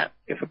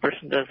 if a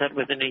person does that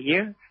within a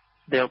year,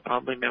 they'll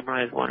probably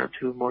memorize 1 or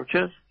 2 more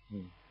juz.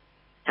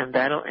 And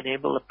that'll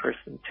enable a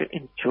person to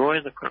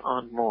enjoy the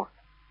Quran more.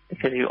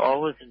 Because you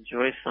always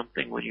enjoy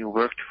something when you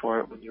worked for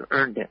it, when you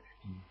earned it.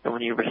 And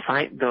when you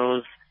recite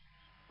those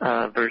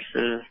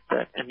verses,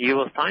 and you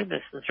will find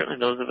this, and certainly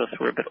those of us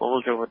who are a bit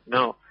older would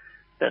know,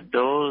 that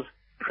those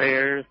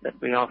prayers that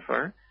we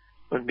offer,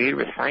 when we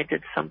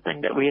recited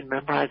something that we had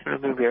memorized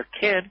when we were a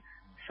kid,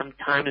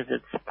 sometimes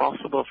it's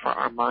possible for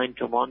our mind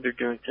to wander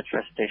during such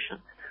recitation.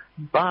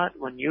 But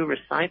when you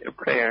recite a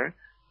prayer,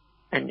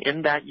 and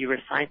in that you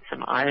recite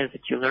some ayahs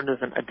that you learned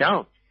as an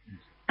adult,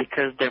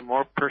 because they're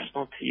more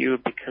personal to you,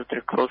 because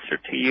they're closer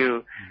to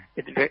you,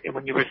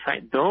 when you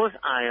recite those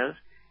ayahs,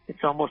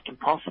 it's almost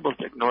impossible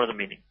to ignore the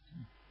meaning.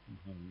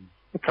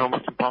 It's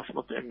almost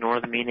impossible to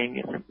ignore the meaning.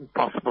 It's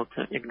impossible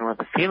to ignore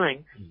the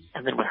feeling.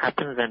 And then what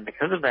happens then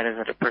because of that is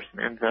that a person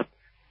ends up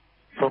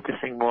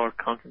focusing more,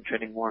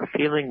 concentrating more,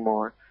 feeling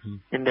more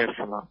in their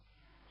salah.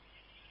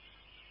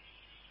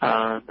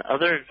 The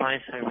other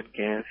advice I would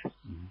give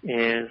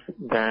is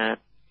that,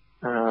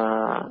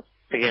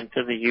 again,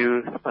 to the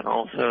youth, but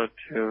also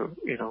to,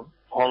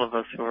 all of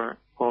us who are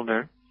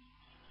older,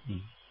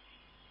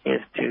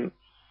 is to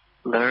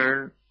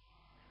learn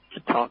to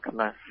talk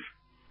less,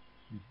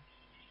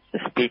 to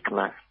speak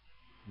less.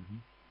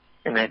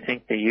 And I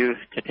think the youth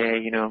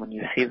today, when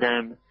you see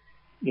them,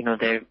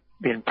 they've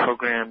been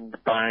programmed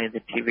by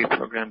the TV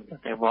programs that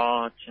they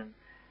watch and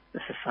the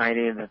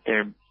society that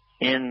they're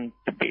in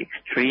to be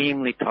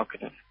extremely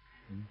talkative,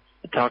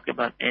 to talk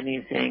about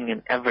anything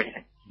and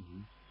everything.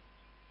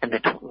 And they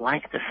don't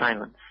like the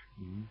silence.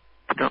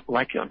 They don't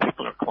like it when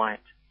people are quiet.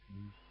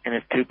 And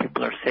if two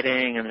people are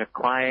sitting and they're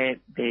quiet,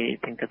 they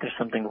think that there's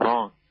something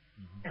wrong.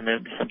 And that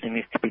something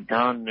needs to be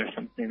done, there's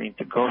something they need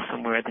to go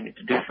somewhere, they need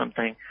to do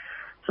something.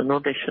 So no,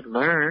 they should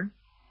learn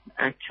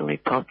actually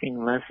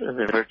talking less as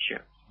a virtue.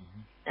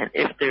 And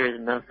if there is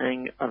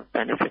nothing of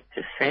benefit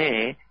to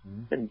say,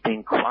 then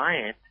being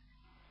quiet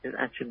is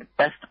actually the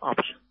best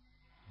option.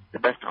 The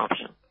best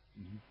option.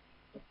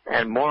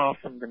 And more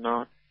often than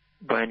not,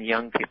 when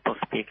young people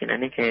speak, in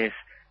any case,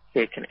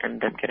 they can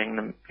end up getting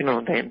them,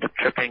 they end up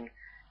tripping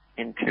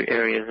into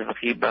areas of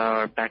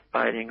ghibah or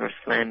backbiting or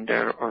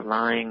slander or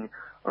lying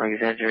or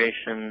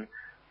exaggeration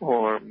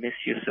or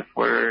misuse of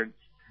words.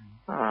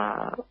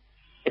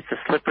 It's a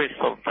slippery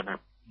slope for them.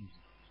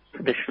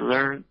 They should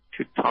learn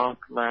to talk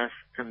less,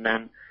 and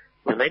then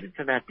related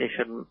to that, they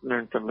should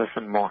learn to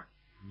listen more.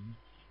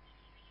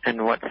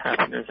 And what's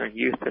happened is our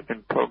youth have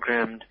been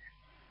programmed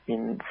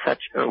in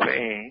such a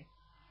way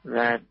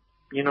that,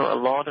 a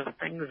lot of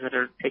things that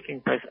are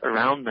taking place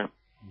around them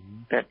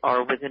that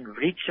are within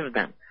reach of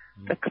them,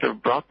 that could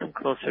have brought them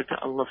closer to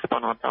Allah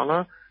subhanahu wa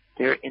ta'ala,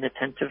 they're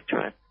inattentive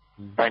to it.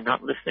 By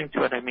not listening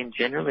to it, I mean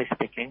generally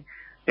speaking,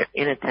 they're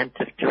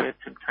inattentive to it.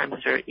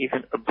 Sometimes they're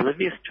even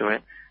oblivious to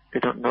it. They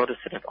don't notice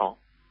it at all.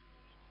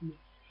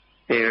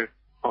 They're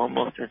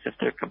almost as if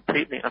they're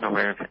completely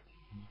unaware of it.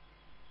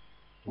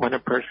 When a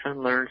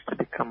person learns to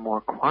become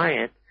more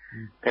quiet,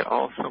 they're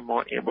also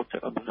more able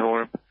to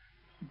absorb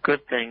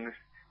good things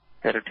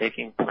that are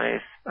taking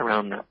place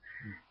around them.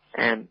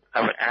 And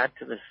I would add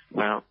to this as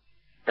well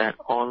that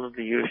all of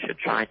the youth should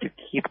try to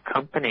keep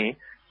company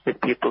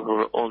with people who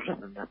are older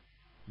than them.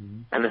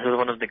 And this is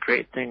one of the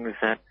great things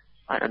that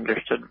I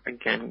understood,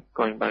 again,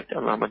 going back to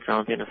Allama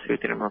Jalaluddin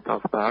As-Suyuti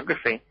Rahimahullah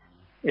biography,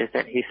 is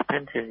that he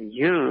spent his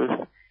youth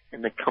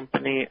in the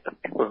company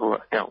of people who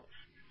are adults,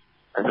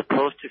 as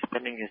opposed to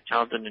spending his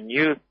childhood and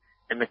youth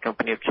in the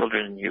company of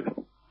children and youth.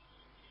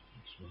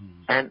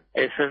 And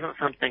this isn't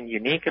something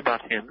unique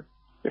about him.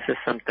 This is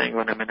something,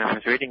 when I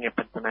was reading it,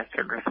 but then I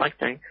started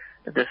reflecting,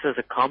 that this is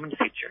a common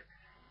feature.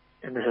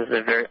 And this is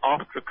a very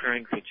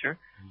oft-recurring feature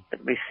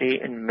that we see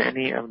in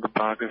many of the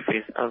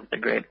biographies of the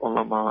great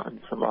ulama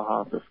and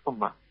salaha of this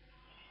ummah.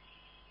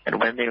 And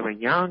when they were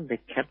young,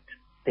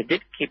 they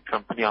did keep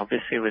company,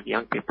 obviously, with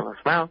young people as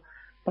well,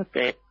 but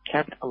they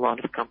kept a lot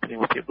of company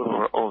with people who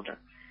were older.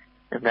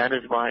 And that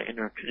is why in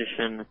our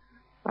tradition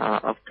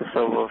of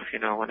tasawwuf,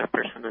 when a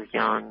person is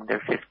young,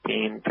 they're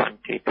 15,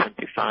 20,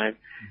 25,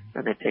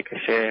 and they take a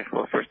shaykh.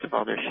 Well, first of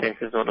all, their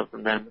shaykh is older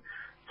than them.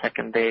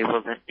 Second, they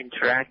will then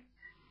interact.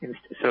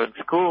 So in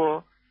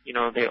school,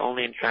 they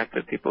only interact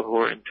with people who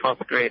are in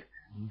 12th grade.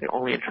 They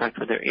only interact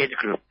with their age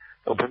group.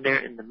 But when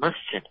they're in the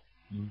masjid,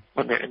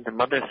 when they're in the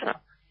madrasa,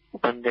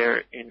 when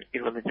they're in a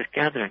religious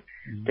gathering,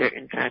 they're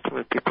interacting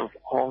with people of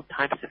all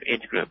types of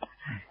age groups.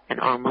 And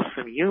our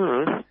Muslim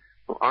youth,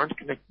 who aren't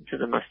connected to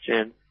the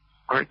masjid,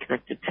 aren't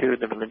connected to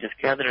the religious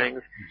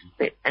gatherings,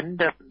 they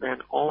end up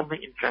then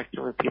only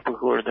interacting with people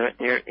who are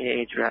their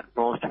age or at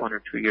most 1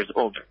 or 2 years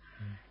older.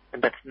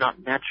 And that's not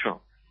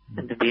natural.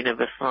 And the Deen of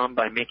Islam,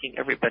 by making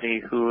everybody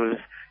who is,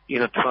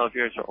 12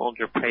 years or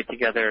older pray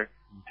together,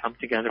 come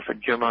together for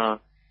Jummah,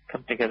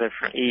 come together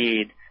for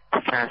Eid,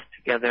 fast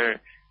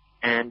together,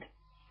 and,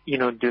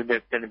 do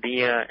their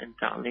tarbiyah and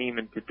ta'aleem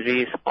and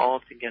tadrees all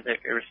together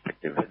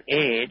irrespective of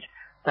age,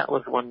 that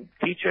was one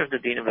feature of the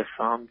Deen of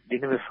Islam. The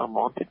Deen of Islam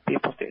wanted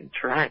people to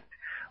interact,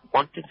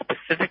 wanted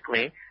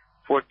specifically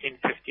 14,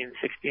 15,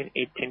 16,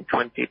 18,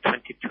 20,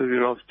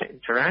 22-year-olds to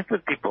interact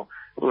with people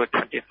who are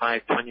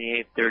 25,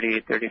 28, 30,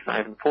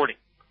 35, and 40.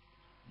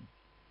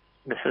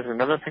 This is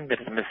another thing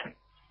that is missing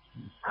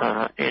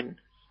in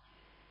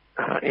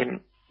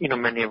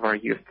many of our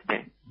youth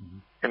today.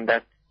 And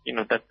that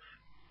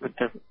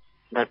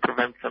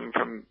prevents them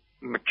from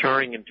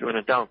maturing into an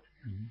adult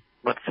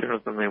much sooner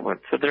than they would.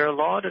 So there are a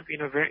lot of,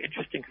 very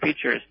interesting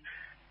features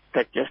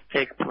that just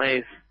take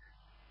place,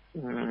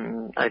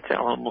 I'd say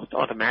almost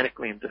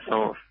automatically in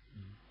tasawwuf,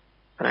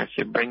 and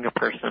actually bring a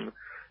person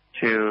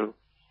to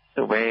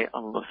the way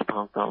Allah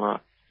subhanahu wa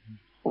ta'ala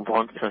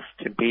wants us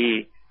to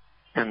be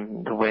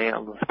and the way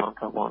Allah subhanahu wa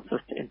ta'ala wants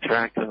us to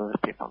interact with other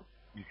people.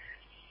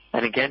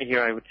 And again,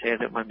 here I would say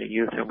that when the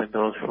youth and when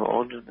those who are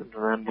older than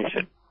them, they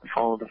should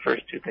follow the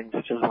first two things,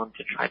 which is one,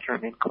 to try to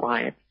remain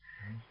quiet,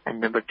 and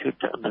number two,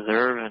 to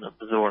observe and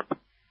absorb.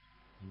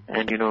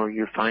 And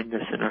you find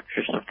this in our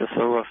tradition of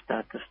tasawwuf,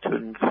 that the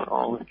students would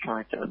always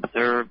try to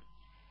observe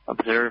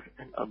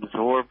and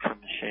absorb from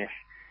the shaykh.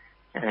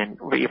 And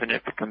even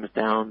if it comes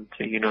down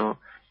to,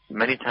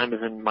 many times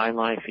in my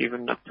life,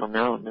 even up till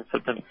now, and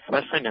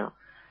especially now,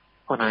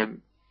 when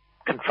I'm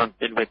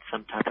confronted with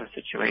some type of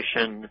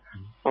situation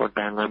or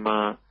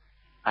dilemma,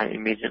 I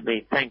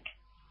immediately think,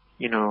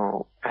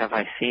 have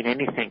I seen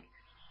anything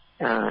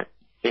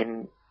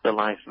in the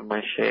life of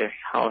my Shaykh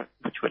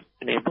which would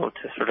enable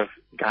to sort of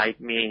guide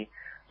me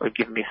or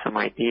give me some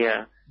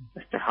idea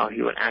as to how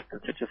he would act in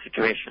such a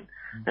situation.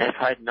 And if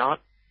I had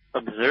not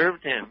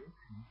observed him,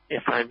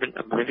 if I had been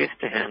oblivious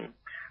to him,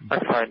 or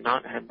if I had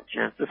not had the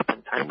chance to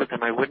spend time with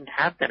him, I wouldn't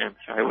have that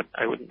answer.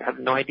 I wouldn't have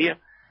no idea.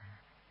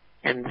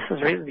 And this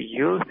is really, the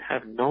youth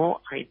have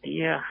no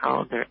idea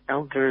how their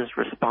elders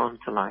respond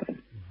to life.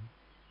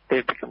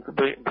 They've become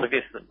completely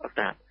oblivious of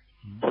that.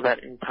 So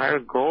that entire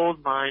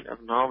gold mine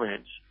of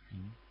knowledge,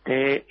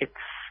 they've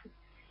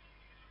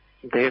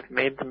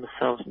made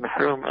themselves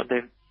mahroom, or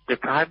they've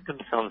deprived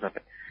themselves of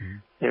it.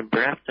 They're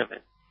bereft of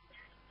it.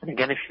 And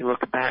again, if you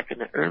look back in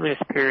the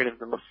earliest period of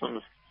the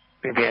Muslims,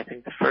 maybe I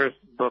think the first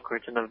book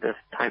written of this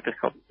type is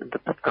called the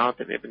Tabaqat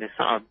of Ibn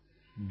Sa'd,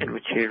 in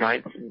which he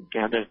writes and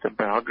gathers the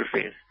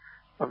biographies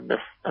of the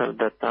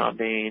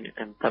Tabi'in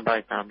and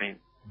Tabai Tabi'in.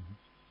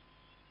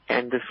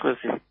 And this was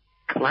a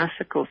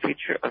classical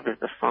feature of the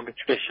Islamic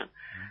tradition,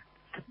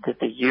 that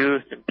the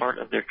youth, and part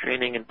of their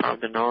training and part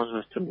of their knowledge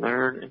was to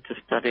learn and to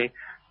study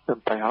the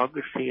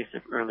biographies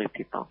of early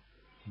people.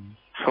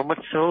 So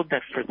much so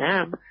that for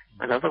them,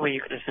 another way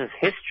you could say is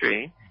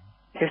history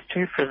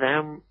for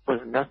them was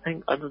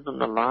nothing other than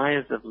the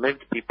lives of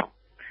lived people.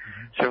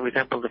 So, for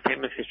example, the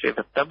famous history of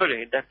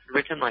At-Tabari, that's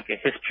written like a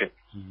history,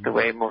 the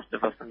way most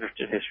of us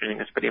understood history in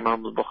English. But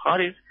Imam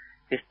al-Bukhari's,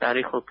 his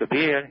Tarikh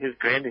al-Kabir, his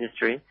grand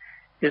history,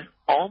 is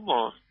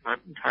almost, not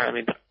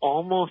entirely, but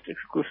almost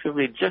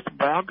exclusively just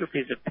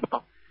biographies of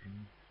people.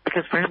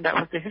 Because for him, that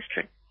was the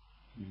history.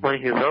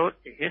 When he wrote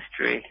the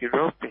history, he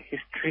wrote the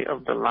history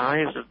of the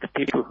lives of the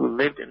people who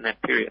lived in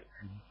that period.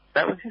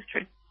 That was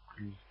history.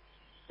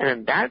 And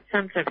in that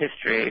sense of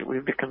history,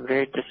 we've become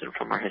very distant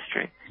from our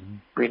history.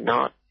 We're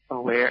not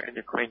aware and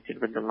acquainted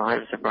with the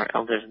lives of our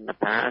elders in the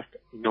past,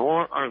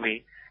 nor are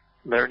we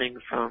learning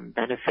from,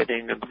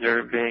 benefiting,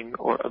 observing,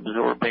 or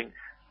absorbing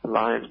the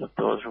lives of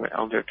those who are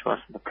elder to us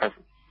in the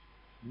present.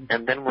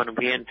 And then when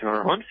we enter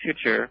our own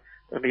future,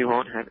 then we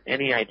won't have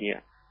any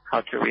idea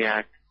how to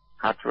react,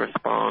 how to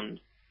respond,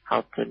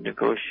 how to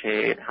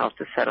negotiate, how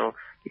to settle,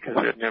 because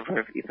we would never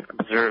have even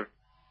observed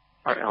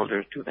our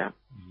elders do that.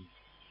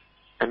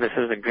 And this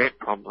is a great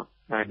problem,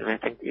 right? And I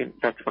think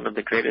that's one of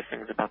the greatest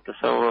things about the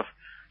Tasawwuf,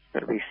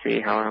 that we see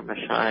how our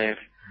Mashayikh,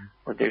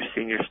 or their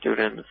senior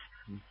students,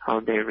 how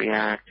they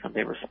react, how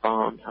they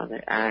respond, how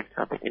they act,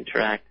 how they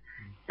interact,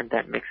 and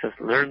that makes us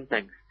learn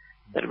things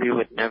that we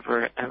would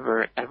never,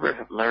 ever, ever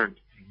have learned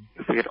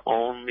if we had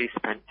only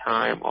spent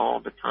time all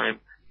the time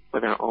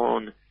with our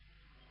own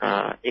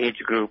age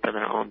group and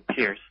our own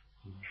peers.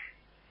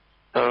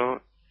 So,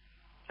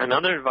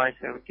 another advice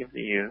I would give to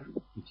you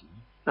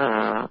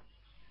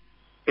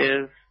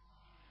is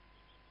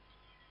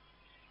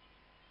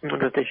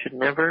that they should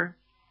never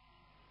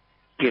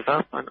give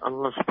up on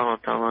Allah subhanahu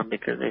wa ta'ala,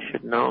 because they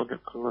should know that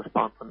Allah subhanahu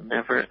wa ta'ala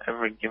never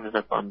ever gives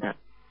up on them.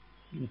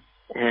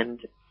 And,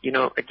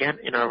 again,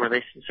 in our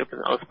relationship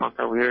with Allah subhanahu wa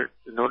ta'ala, we're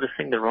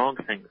noticing the wrong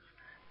things.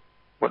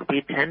 What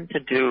we tend to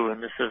do,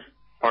 and this is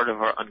part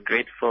of our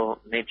ungrateful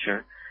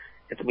nature,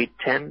 is we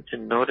tend to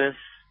notice,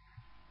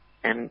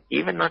 and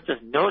even not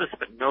just notice,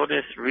 but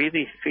notice,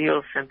 really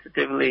feel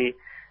sensitively,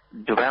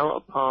 dwell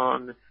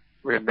upon,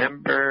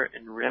 remember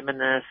and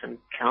reminisce and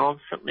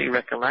constantly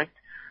recollect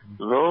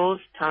those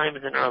times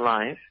in our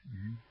life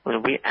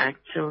when we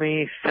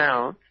actually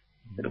felt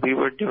that we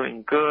were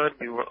doing good,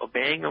 we were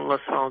obeying Allah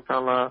subhanahu wa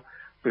ta'ala,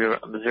 we were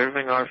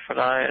observing our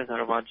fara'id,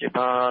 our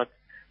wajibat,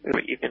 we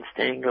were even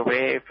staying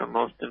away from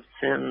most of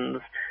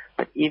sins.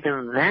 But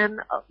even then,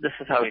 this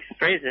is how he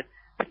phrased it,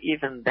 but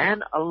even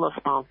then Allah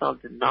subhanahu wa ta'ala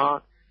did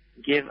not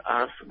give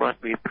us what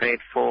we prayed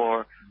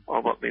for,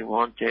 or what we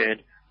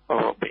wanted, or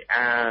what we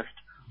asked,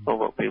 or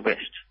what we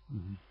wished.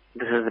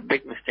 This is a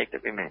big mistake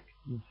that we make.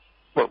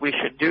 What we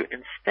should do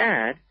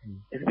instead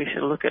is we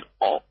should look at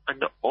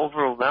an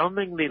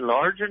overwhelmingly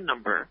larger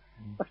number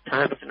of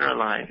times in our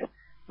life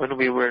when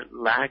we were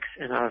lax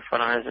in our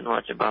fara'id and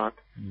wajibat,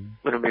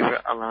 when we were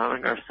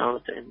allowing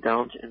ourselves to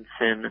indulge in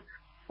sin,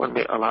 when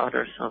we allowed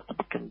ourselves to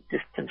become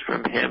distant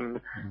from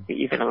Him, we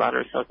even allowed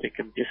ourselves to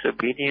become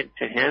disobedient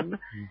to Him,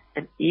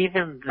 and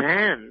even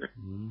then,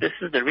 this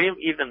is the real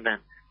even then,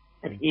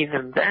 and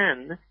even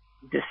then,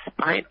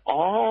 despite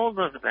all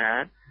of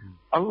that,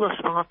 Allah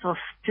subhanahu wa ta'ala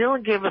still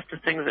gave us the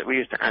things that we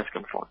used to ask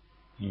Him for.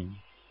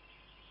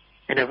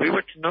 And if we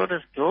were to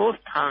notice those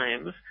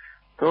times,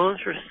 those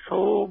are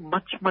so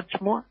much, much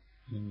more.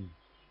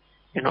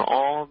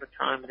 All the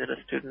time that a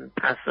student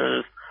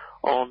passes,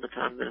 all the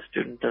time that a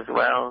student does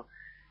well,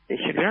 they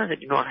should realize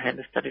that, I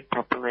hadn't studied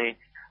properly,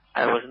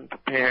 I wasn't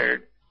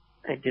prepared,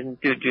 I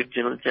didn't do due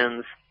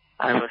diligence,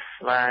 I was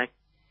slack.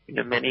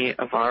 Many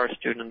of our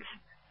students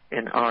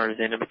in our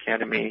Zainab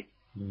Academy,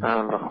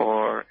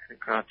 Lahore and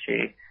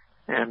Karachi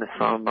and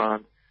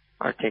Islamabad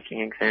are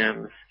taking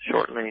exams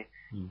shortly,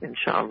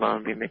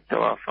 Inshallah, we make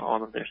dua for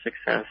all of their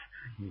success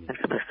and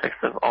for the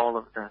success of all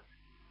of the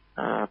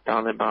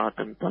talibat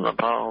and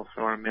talaba, also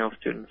our male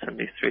students in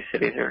these 3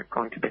 cities who are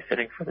going to be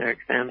sitting for their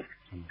exams.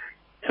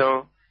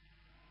 So,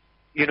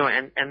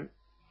 and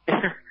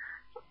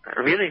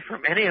really for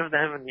many of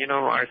them, and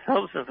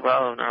ourselves as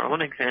well in our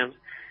own exams,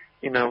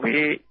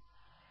 we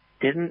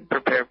didn't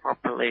prepare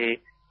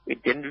properly, we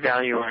didn't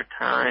value our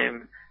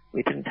time,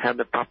 we didn't have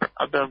the proper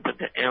adab with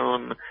the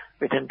ilm,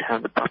 we didn't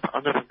have the proper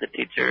adab with the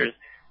teachers.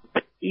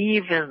 But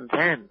even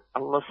then,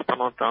 Allah subhanahu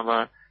wa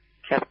ta'ala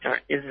kept our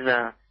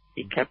izzah,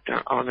 He kept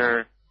our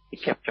honor, He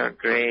kept our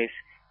grace,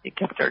 He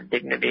kept our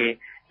dignity.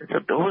 And so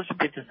those would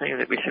be the things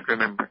that we should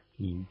remember.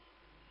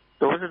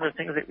 Those are the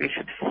things that we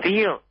should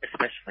feel,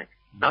 especially.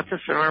 Not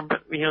just remember,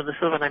 but, this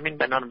is what I mean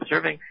by not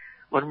observing.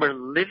 When we're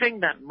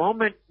living that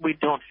moment, we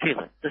don't feel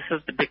it. This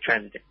is the big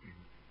tragedy.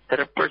 That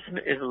a person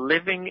is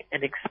living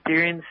and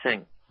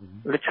experiencing,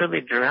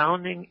 literally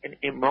drowning in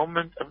a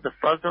moment of the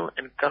fazl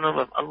and karam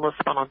of Allah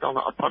subhanahu wa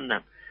ta'ala upon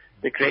them.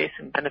 The grace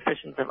and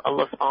beneficence of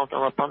Allah subhanahu wa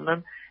ta'ala upon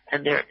them,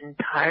 and they're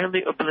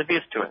entirely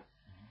oblivious to it.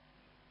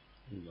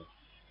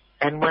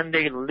 And when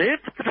they live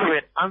through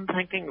it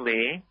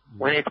unthinkingly,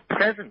 when it's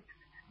present,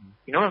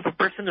 if a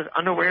person is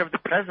unaware of the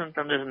present,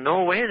 then there's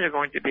no way they're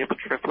going to be able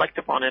to reflect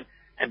upon it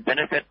and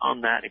benefit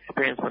on that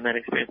experience when that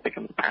experience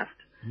becomes past.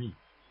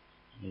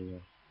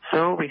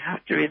 So we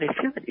have to really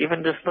feel it.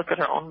 Even just look at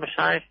our own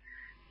mashayikh,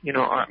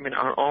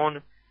 our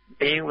own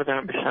being with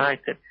our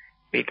mashayikh, that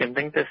we can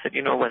think this, that,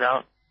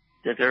 without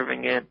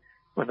deserving it,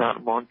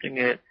 without wanting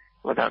it,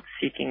 without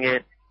seeking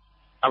it,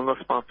 Allah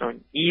subhanahu wa ta'ala,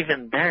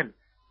 even then,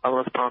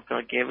 Allah subhanahu wa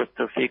ta'ala gave us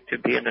tawfiq to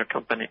be in their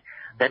company.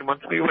 Then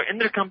once we were in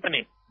their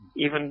company,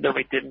 even though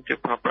we didn't do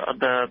proper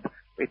adab,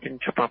 we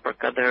didn't do proper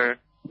qadr,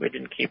 we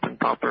didn't keep in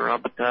proper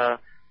rabta,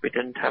 we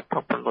didn't have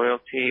proper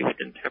loyalty, we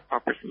didn't have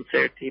proper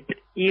sincerity, but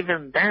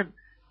even then,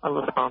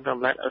 Allah subhanahu wa ta'ala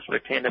let us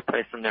retain a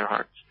place in their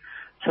hearts.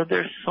 So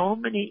there's so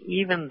many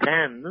even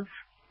thens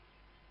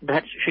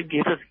that should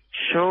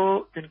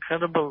show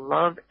incredible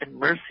love and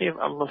mercy of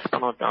Allah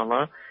subhanahu wa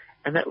ta'ala,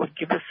 and that would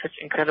give us such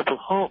incredible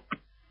hope.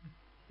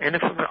 And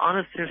if we're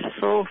honest, there's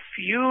so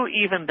few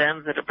even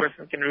thens that a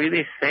person can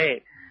really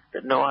say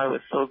that, no, I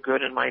was so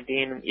good in my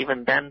deen, and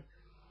even then,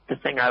 the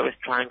thing I was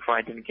trying for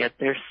I didn't get.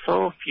 There's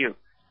so few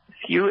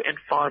and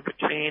far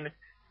between,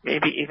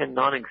 maybe even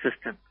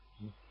non-existent.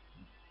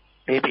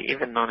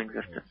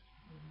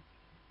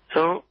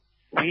 So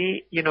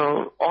we,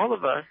 all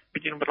of us,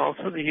 but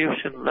also the youth,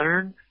 should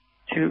learn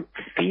to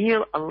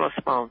feel Allah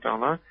subhanahu wa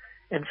ta'ala,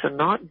 and so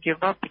not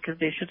give up, because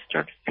they should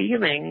start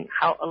feeling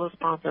how Allah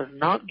subhanahu wa ta'ala has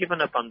not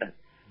given up on them.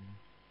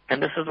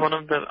 And this is one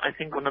of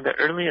the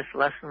earliest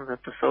lessons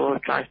that the soul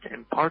tries to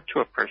impart to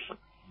a person,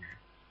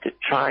 to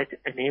try to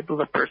enable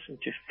a person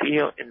to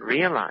feel and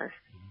realize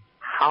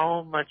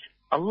how much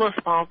Allah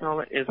subhanahu wa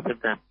ta'ala is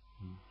with them.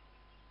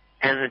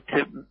 And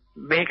to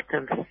make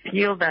them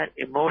feel that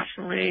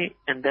emotionally,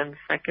 and then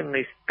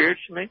secondly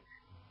spiritually,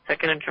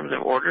 second in terms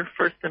of order,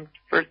 first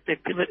they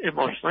feel it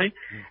emotionally,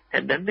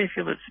 and then they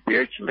feel it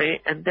spiritually,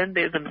 and then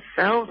they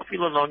themselves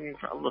feel a longing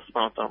for Allah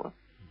subhanahu wa ta'ala.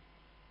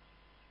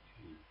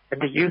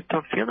 And the youth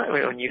don't feel that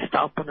way. When you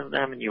stop one of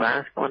them and you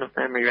ask one of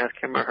them, or you ask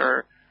him or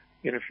her,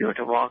 if you were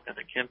to walk on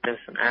the campus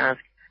and ask,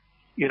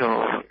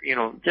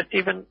 just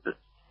even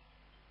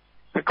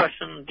the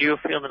question, do you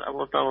feel that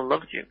Allah Ta'ala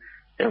loves you?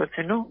 They would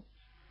say no.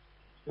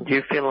 Do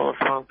you feel Allah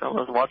Subhanahu wa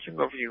Ta'ala is watching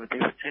over you? They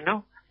would say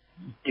no.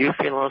 Do you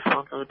feel Allah Subhanahu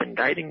wa Ta'ala has been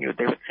guiding you?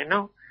 They would say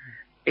no.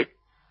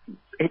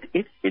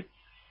 It's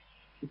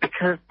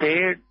because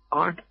they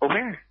aren't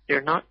aware.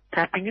 They're not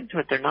tapping into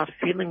it. They're not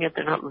feeling it.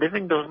 They're not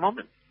living those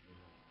moments.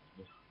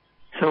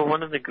 So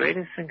one of the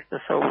greatest things the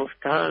soul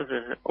does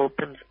is it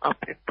opens up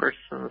a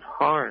person's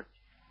heart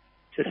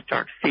to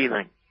start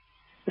feeling,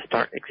 to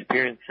start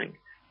experiencing,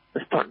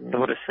 to start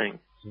noticing,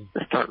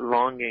 to start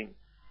longing,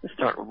 to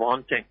start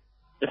wanting,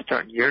 to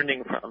start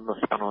yearning for Allah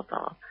subhanahu wa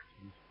ta'ala,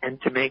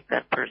 and to make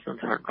that person's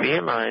heart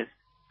realize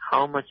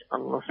how much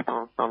Allah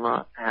subhanahu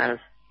wa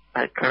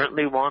ta'ala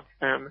currently wants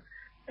them,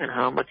 and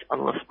how much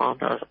Allah subhanahu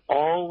wa ta'ala has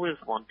always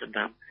wanted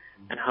them,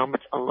 and how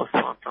much Allah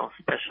subhanahu wa ta'ala's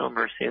special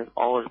mercy has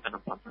always been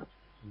upon them.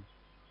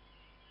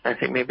 I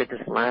think maybe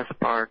this last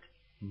part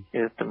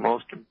is the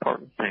most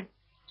important thing,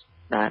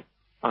 that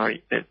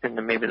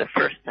maybe the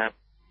first step,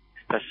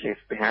 especially if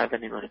we have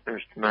any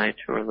listeners tonight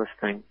who are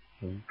listening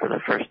for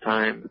the first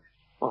time,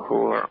 or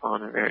who are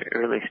on a very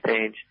early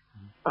stage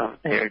of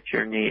their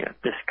journey of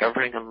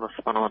discovering Allah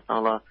subhanahu wa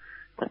ta'ala,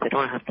 that they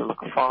don't have to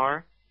look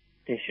far.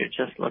 They should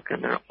just look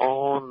in their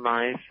own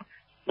life,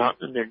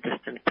 not in their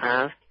distant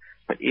past,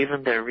 but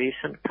even their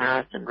recent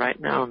past, and right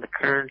now in the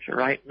current,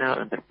 right now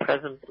in their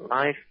present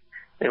life.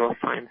 They will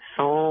find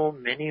so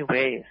many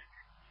ways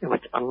in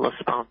which Allah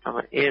subhanahu wa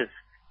ta'ala is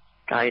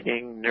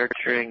guiding,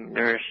 nurturing,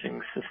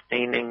 nourishing,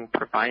 sustaining,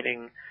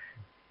 providing,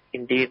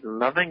 indeed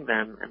loving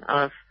them and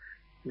us.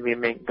 And we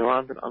make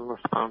dua that Allah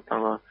subhanahu wa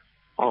ta'ala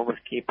always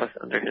keep us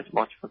under His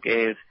watchful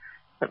gaze,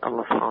 that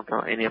Allah subhanahu wa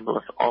ta'ala enable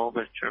us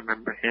always to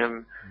remember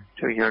Him,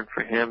 to yearn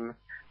for Him,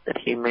 that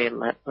He may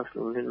let us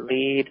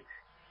lead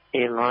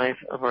a life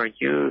of our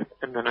youth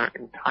and then our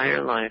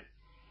entire life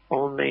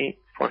only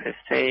for His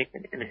sake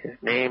and in His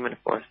name and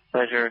for His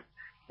pleasure.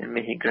 And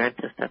may He grant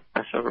us that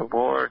special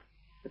reward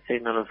that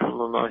Sayyidina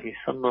Rasulullah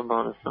sallallahu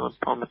alaihi wasallam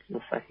promised in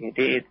the Sahih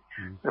Hadith.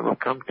 And will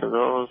come to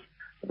those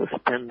who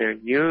spend their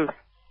youth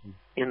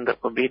in the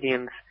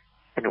obedience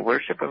and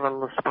worship of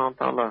Allah subhanahu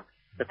wa ta'ala,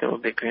 that they will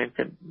be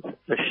granted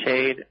the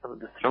shade of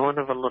the throne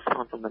of Allah subhanahu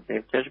wa ta'ala, the day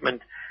of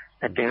judgment,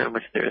 a day on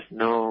which there is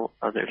no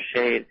other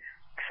shade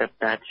except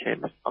that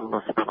shade that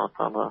Allah subhanahu wa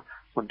ta'ala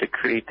will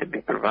decree to be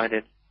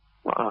provided.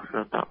 Wa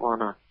akhiru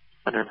da'wana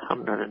and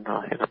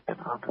alhamdulillahi rabbil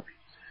alamin.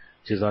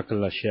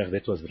 Jazakallah, Shaykh.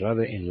 That was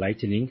rather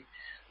enlightening.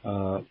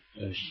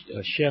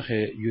 Shaykh,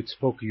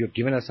 you've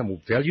given us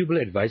some valuable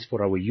advice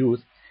for our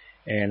youth,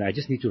 and I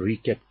just need to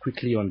recap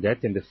quickly on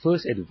that. And the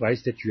first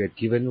advice that you had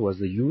given was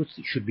the youth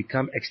should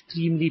become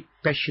extremely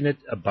passionate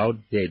about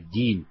their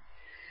deen.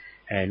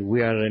 And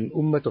we are an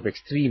ummah of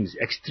extremes,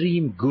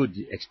 extreme good,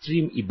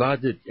 extreme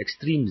ibadat,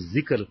 extreme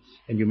zikr,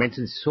 and you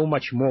mentioned so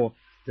much more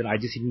that I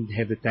just didn't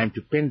have the time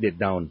to pen that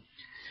down.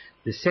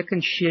 The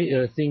second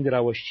thing that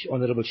our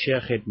Honorable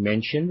Shaykh had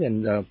mentioned,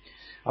 and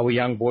our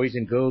young boys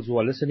and girls who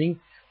are listening,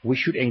 we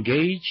should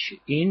engage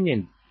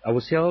in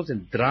ourselves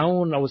and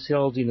drown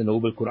ourselves in the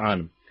noble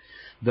Quran.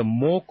 The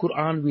more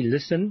Quran we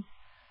listen,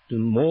 the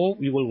more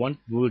we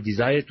will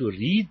desire to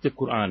read the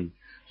Quran.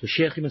 So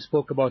Shaykh even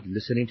spoke about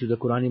listening to the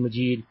Quran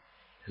Majid,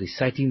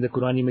 reciting the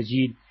Quran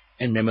Majid,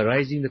 and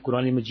memorizing the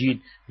Quran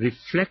Majid,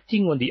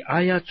 reflecting on the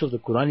ayats of the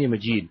Quran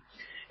Majid.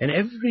 And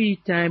every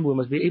time we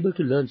must be able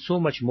to learn so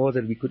much more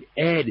that we could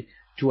add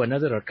to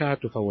another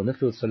rakat of our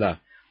nafil salah.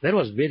 That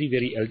was very,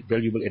 very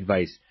valuable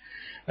advice.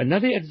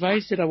 Another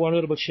advice that our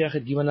Honorable Shaykh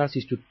had given us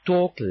is to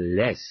talk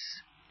less.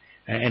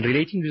 And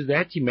relating to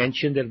that, he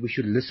mentioned that we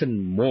should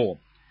listen more.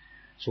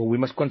 So we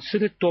must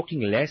consider talking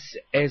less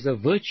as a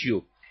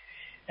virtue.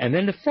 And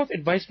then the fourth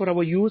advice for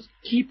our youth,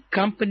 keep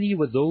company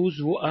with those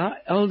who are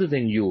elder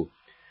than you,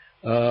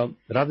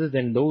 rather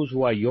than those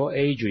who are your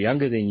age or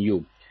younger than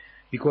you.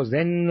 Because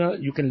then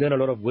you can learn a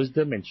lot of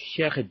wisdom. And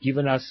Shaykh had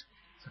given us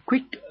a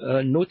quick,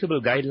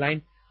 notable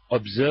guideline: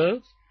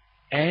 observe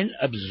and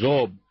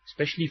absorb,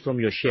 especially from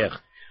your Shaykh.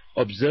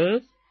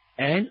 Observe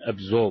and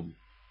absorb.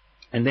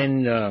 And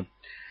then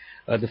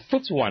the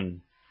fifth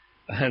one,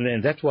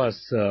 and that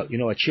was,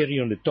 a cherry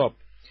on the top.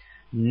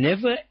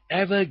 Never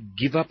ever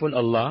give up on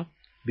Allah,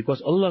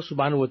 because Allah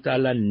subhanahu wa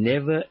ta'ala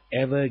never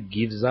ever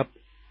gives up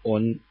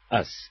on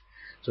us.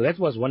 So that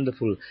was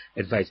wonderful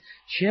advice.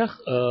 Sheikh,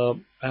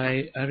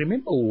 I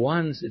remember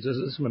once, it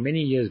was many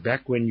years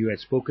back, when you had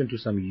spoken to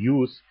some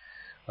youth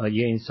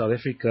here in South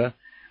Africa.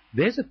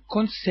 There's a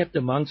concept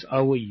amongst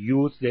our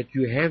youth that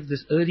you have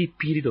this early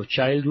period of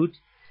childhood,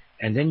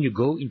 and then you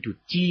go into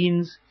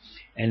teens,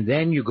 and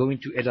then you go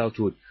into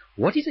adulthood.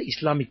 What is the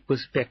Islamic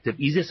perspective?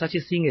 Is there such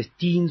a thing as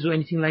teens or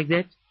anything like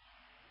that?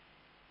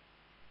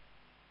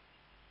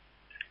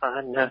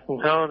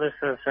 No, this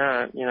is,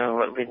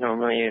 what we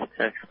normally use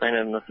to explain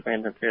it in this way,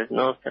 that there's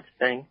no such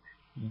thing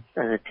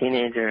as a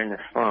teenager in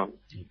Islam.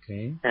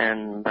 Okay.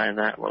 And by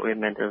that, what we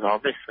meant is,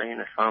 obviously in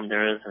Islam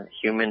there is a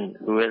human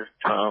who is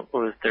 12,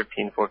 who is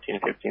 13, 14,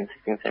 15,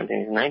 16,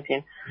 17,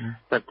 19,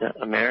 but the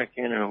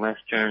American or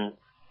Western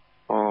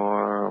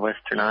or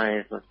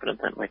westernized, let's put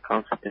it that way,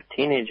 concept of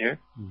teenager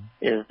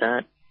is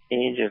that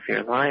age of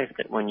your life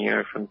that when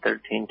you're from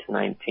 13 to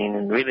 19,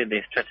 and really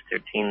they stretch their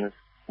teens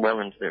well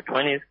into their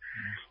 20s,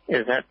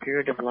 is that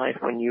period of life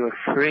when you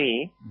are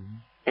free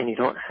and you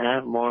don't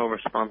have moral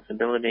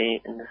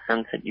responsibility, in the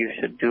sense that you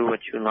should do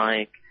what you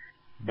like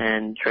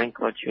and drink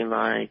what you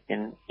like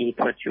and eat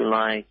what you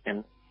like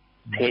and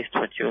taste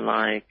what you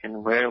like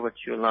and wear what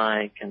you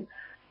like and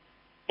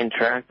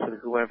interact with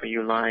whoever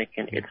you like.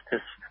 And it's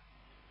this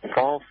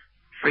false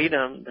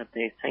freedom that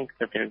they think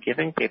that they're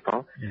giving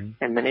people.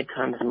 And many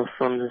times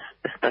Muslims,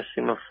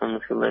 especially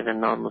Muslims who live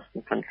in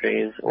non-Muslim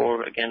countries,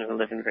 or again who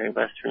live in very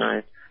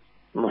westernized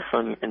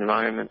Muslim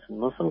environments in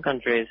Muslim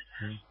countries,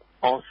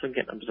 also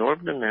get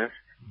absorbed in this,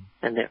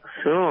 and they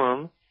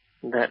assume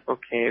that,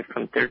 okay,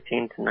 from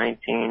 13 to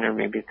 19, or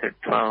maybe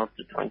 12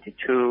 to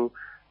 22,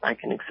 I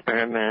can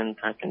experiment,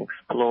 I can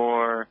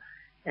explore,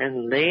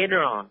 and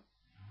later on,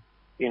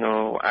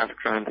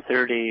 after I'm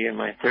 30, in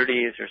my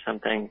 30s or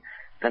something,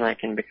 then I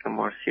can become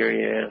more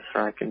serious,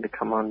 or I can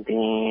become on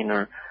deen,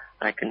 or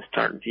I can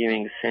start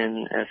viewing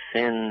sin as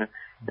sin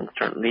and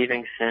start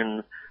leaving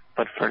sin.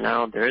 But for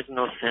now, there is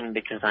no sin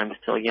because I'm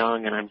still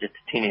young and I'm just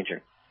a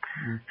teenager.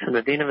 So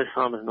the deen of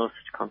Islam is no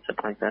such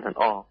concept like that at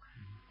all.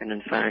 And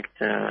in fact,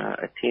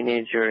 a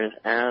teenager is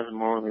as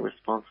morally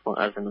responsible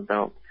as an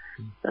adult.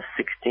 A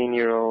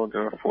 16-year-old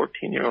or a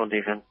 14-year-old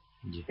even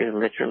is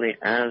literally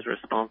as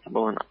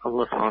responsible in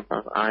Allah subhanahu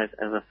wa ta'ala's eyes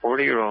as a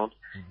 40-year-old,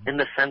 in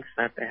the sense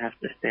that they have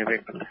to stay away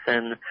from the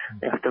sin,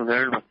 they have to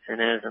learn what sin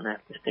is, and they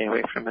have to stay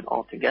away from it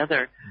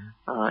altogether.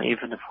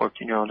 Even a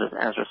 14-year-old is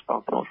as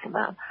responsible for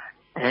that.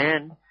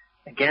 And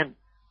again,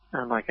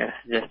 like I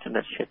suggested,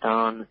 that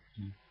Shaitan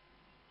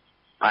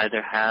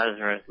either has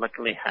or has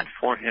luckily had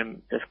for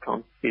him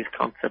these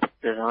concepts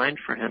designed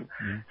for him.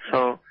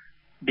 So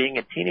being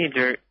a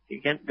teenager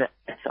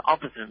it's the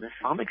opposite. In the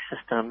Islamic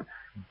system,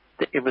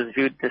 it was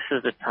viewed, this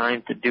is the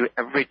time to do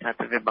every type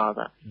of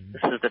ibadah.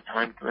 This is the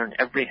time to learn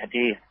every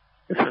hadith.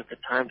 This is the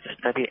time to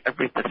study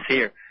every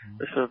tafsir.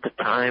 This is the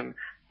time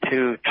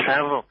to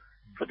travel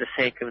for the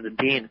sake of the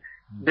deen.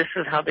 This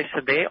is how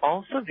they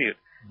also viewed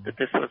that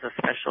this was a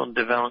special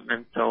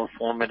developmental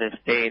formative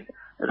stage,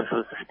 that this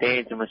was a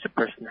stage in which a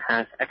person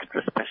has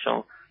extra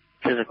special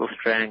physical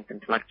strength,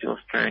 intellectual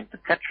strength,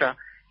 etc.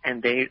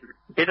 And they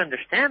did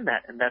understand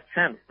that in that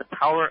sense, the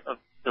power of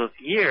those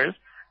years,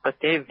 but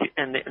they viewed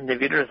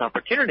it as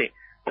opportunity.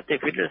 But they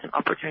viewed it as an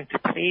opportunity to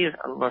please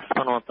Allah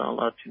subhanahu wa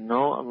ta'ala, to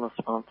know Allah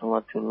subhanahu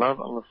wa ta'ala, to love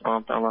Allah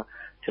subhanahu wa ta'ala,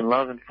 to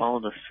love and follow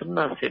the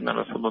sunnah of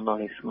Sayyidina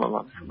Rasulullah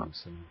sallallahu alaihi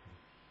wasallam.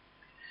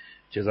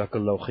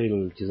 Jazakallah khair,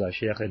 Jazak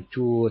Shaykh. And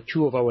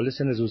two of our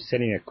listeners who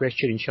sending a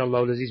question,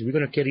 inshallah, we're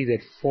going to carry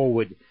that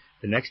forward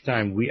the next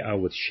time we are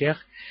with Shaykh.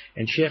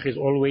 And Shaykh, as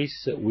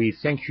always, we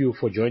thank you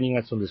for joining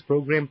us on this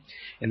program.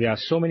 And there are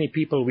so many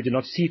people we do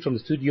not see from the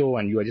studio,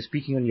 and you are just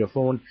speaking on your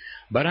phone.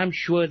 But I'm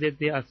sure that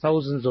there are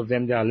thousands of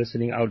them that are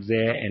listening out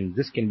there, and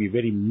this can be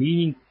very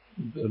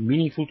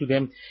meaningful to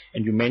them.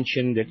 And you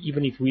mentioned that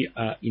even if we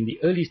are in the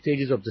early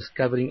stages of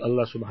discovering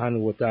Allah subhanahu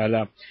wa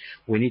ta'ala,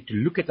 we need to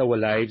look at our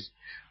lives.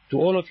 To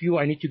all of you,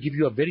 I need to give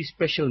you a very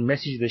special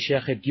message the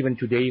Shaykh had given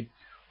today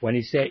when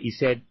he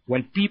said,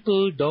 when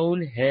people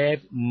don't have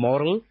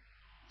moral,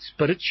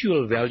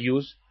 spiritual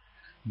values,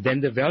 then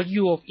the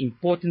value of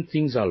important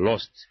things are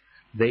lost.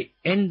 They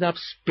end up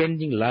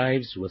spending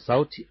lives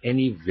without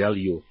any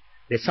value.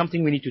 There's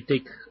something we need to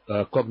take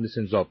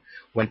cognizance of.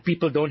 When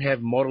people don't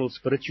have moral,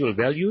 spiritual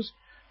values,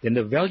 then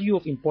the value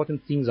of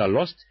important things are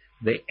lost.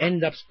 They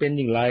end up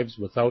spending lives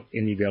without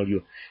any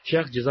value.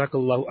 Shaykh,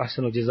 Jazakallahu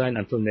ahsanul jazaa.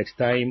 Until next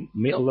time,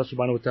 may Allah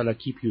subhanahu wa ta'ala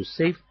keep you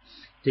safe,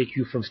 take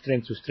you from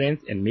strength to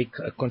strength, and make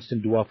a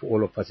constant dua for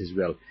all of us as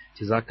well.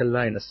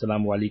 Jazakallah, and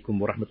assalamu alaikum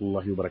wa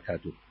rahmatullahi wa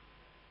barakatuh.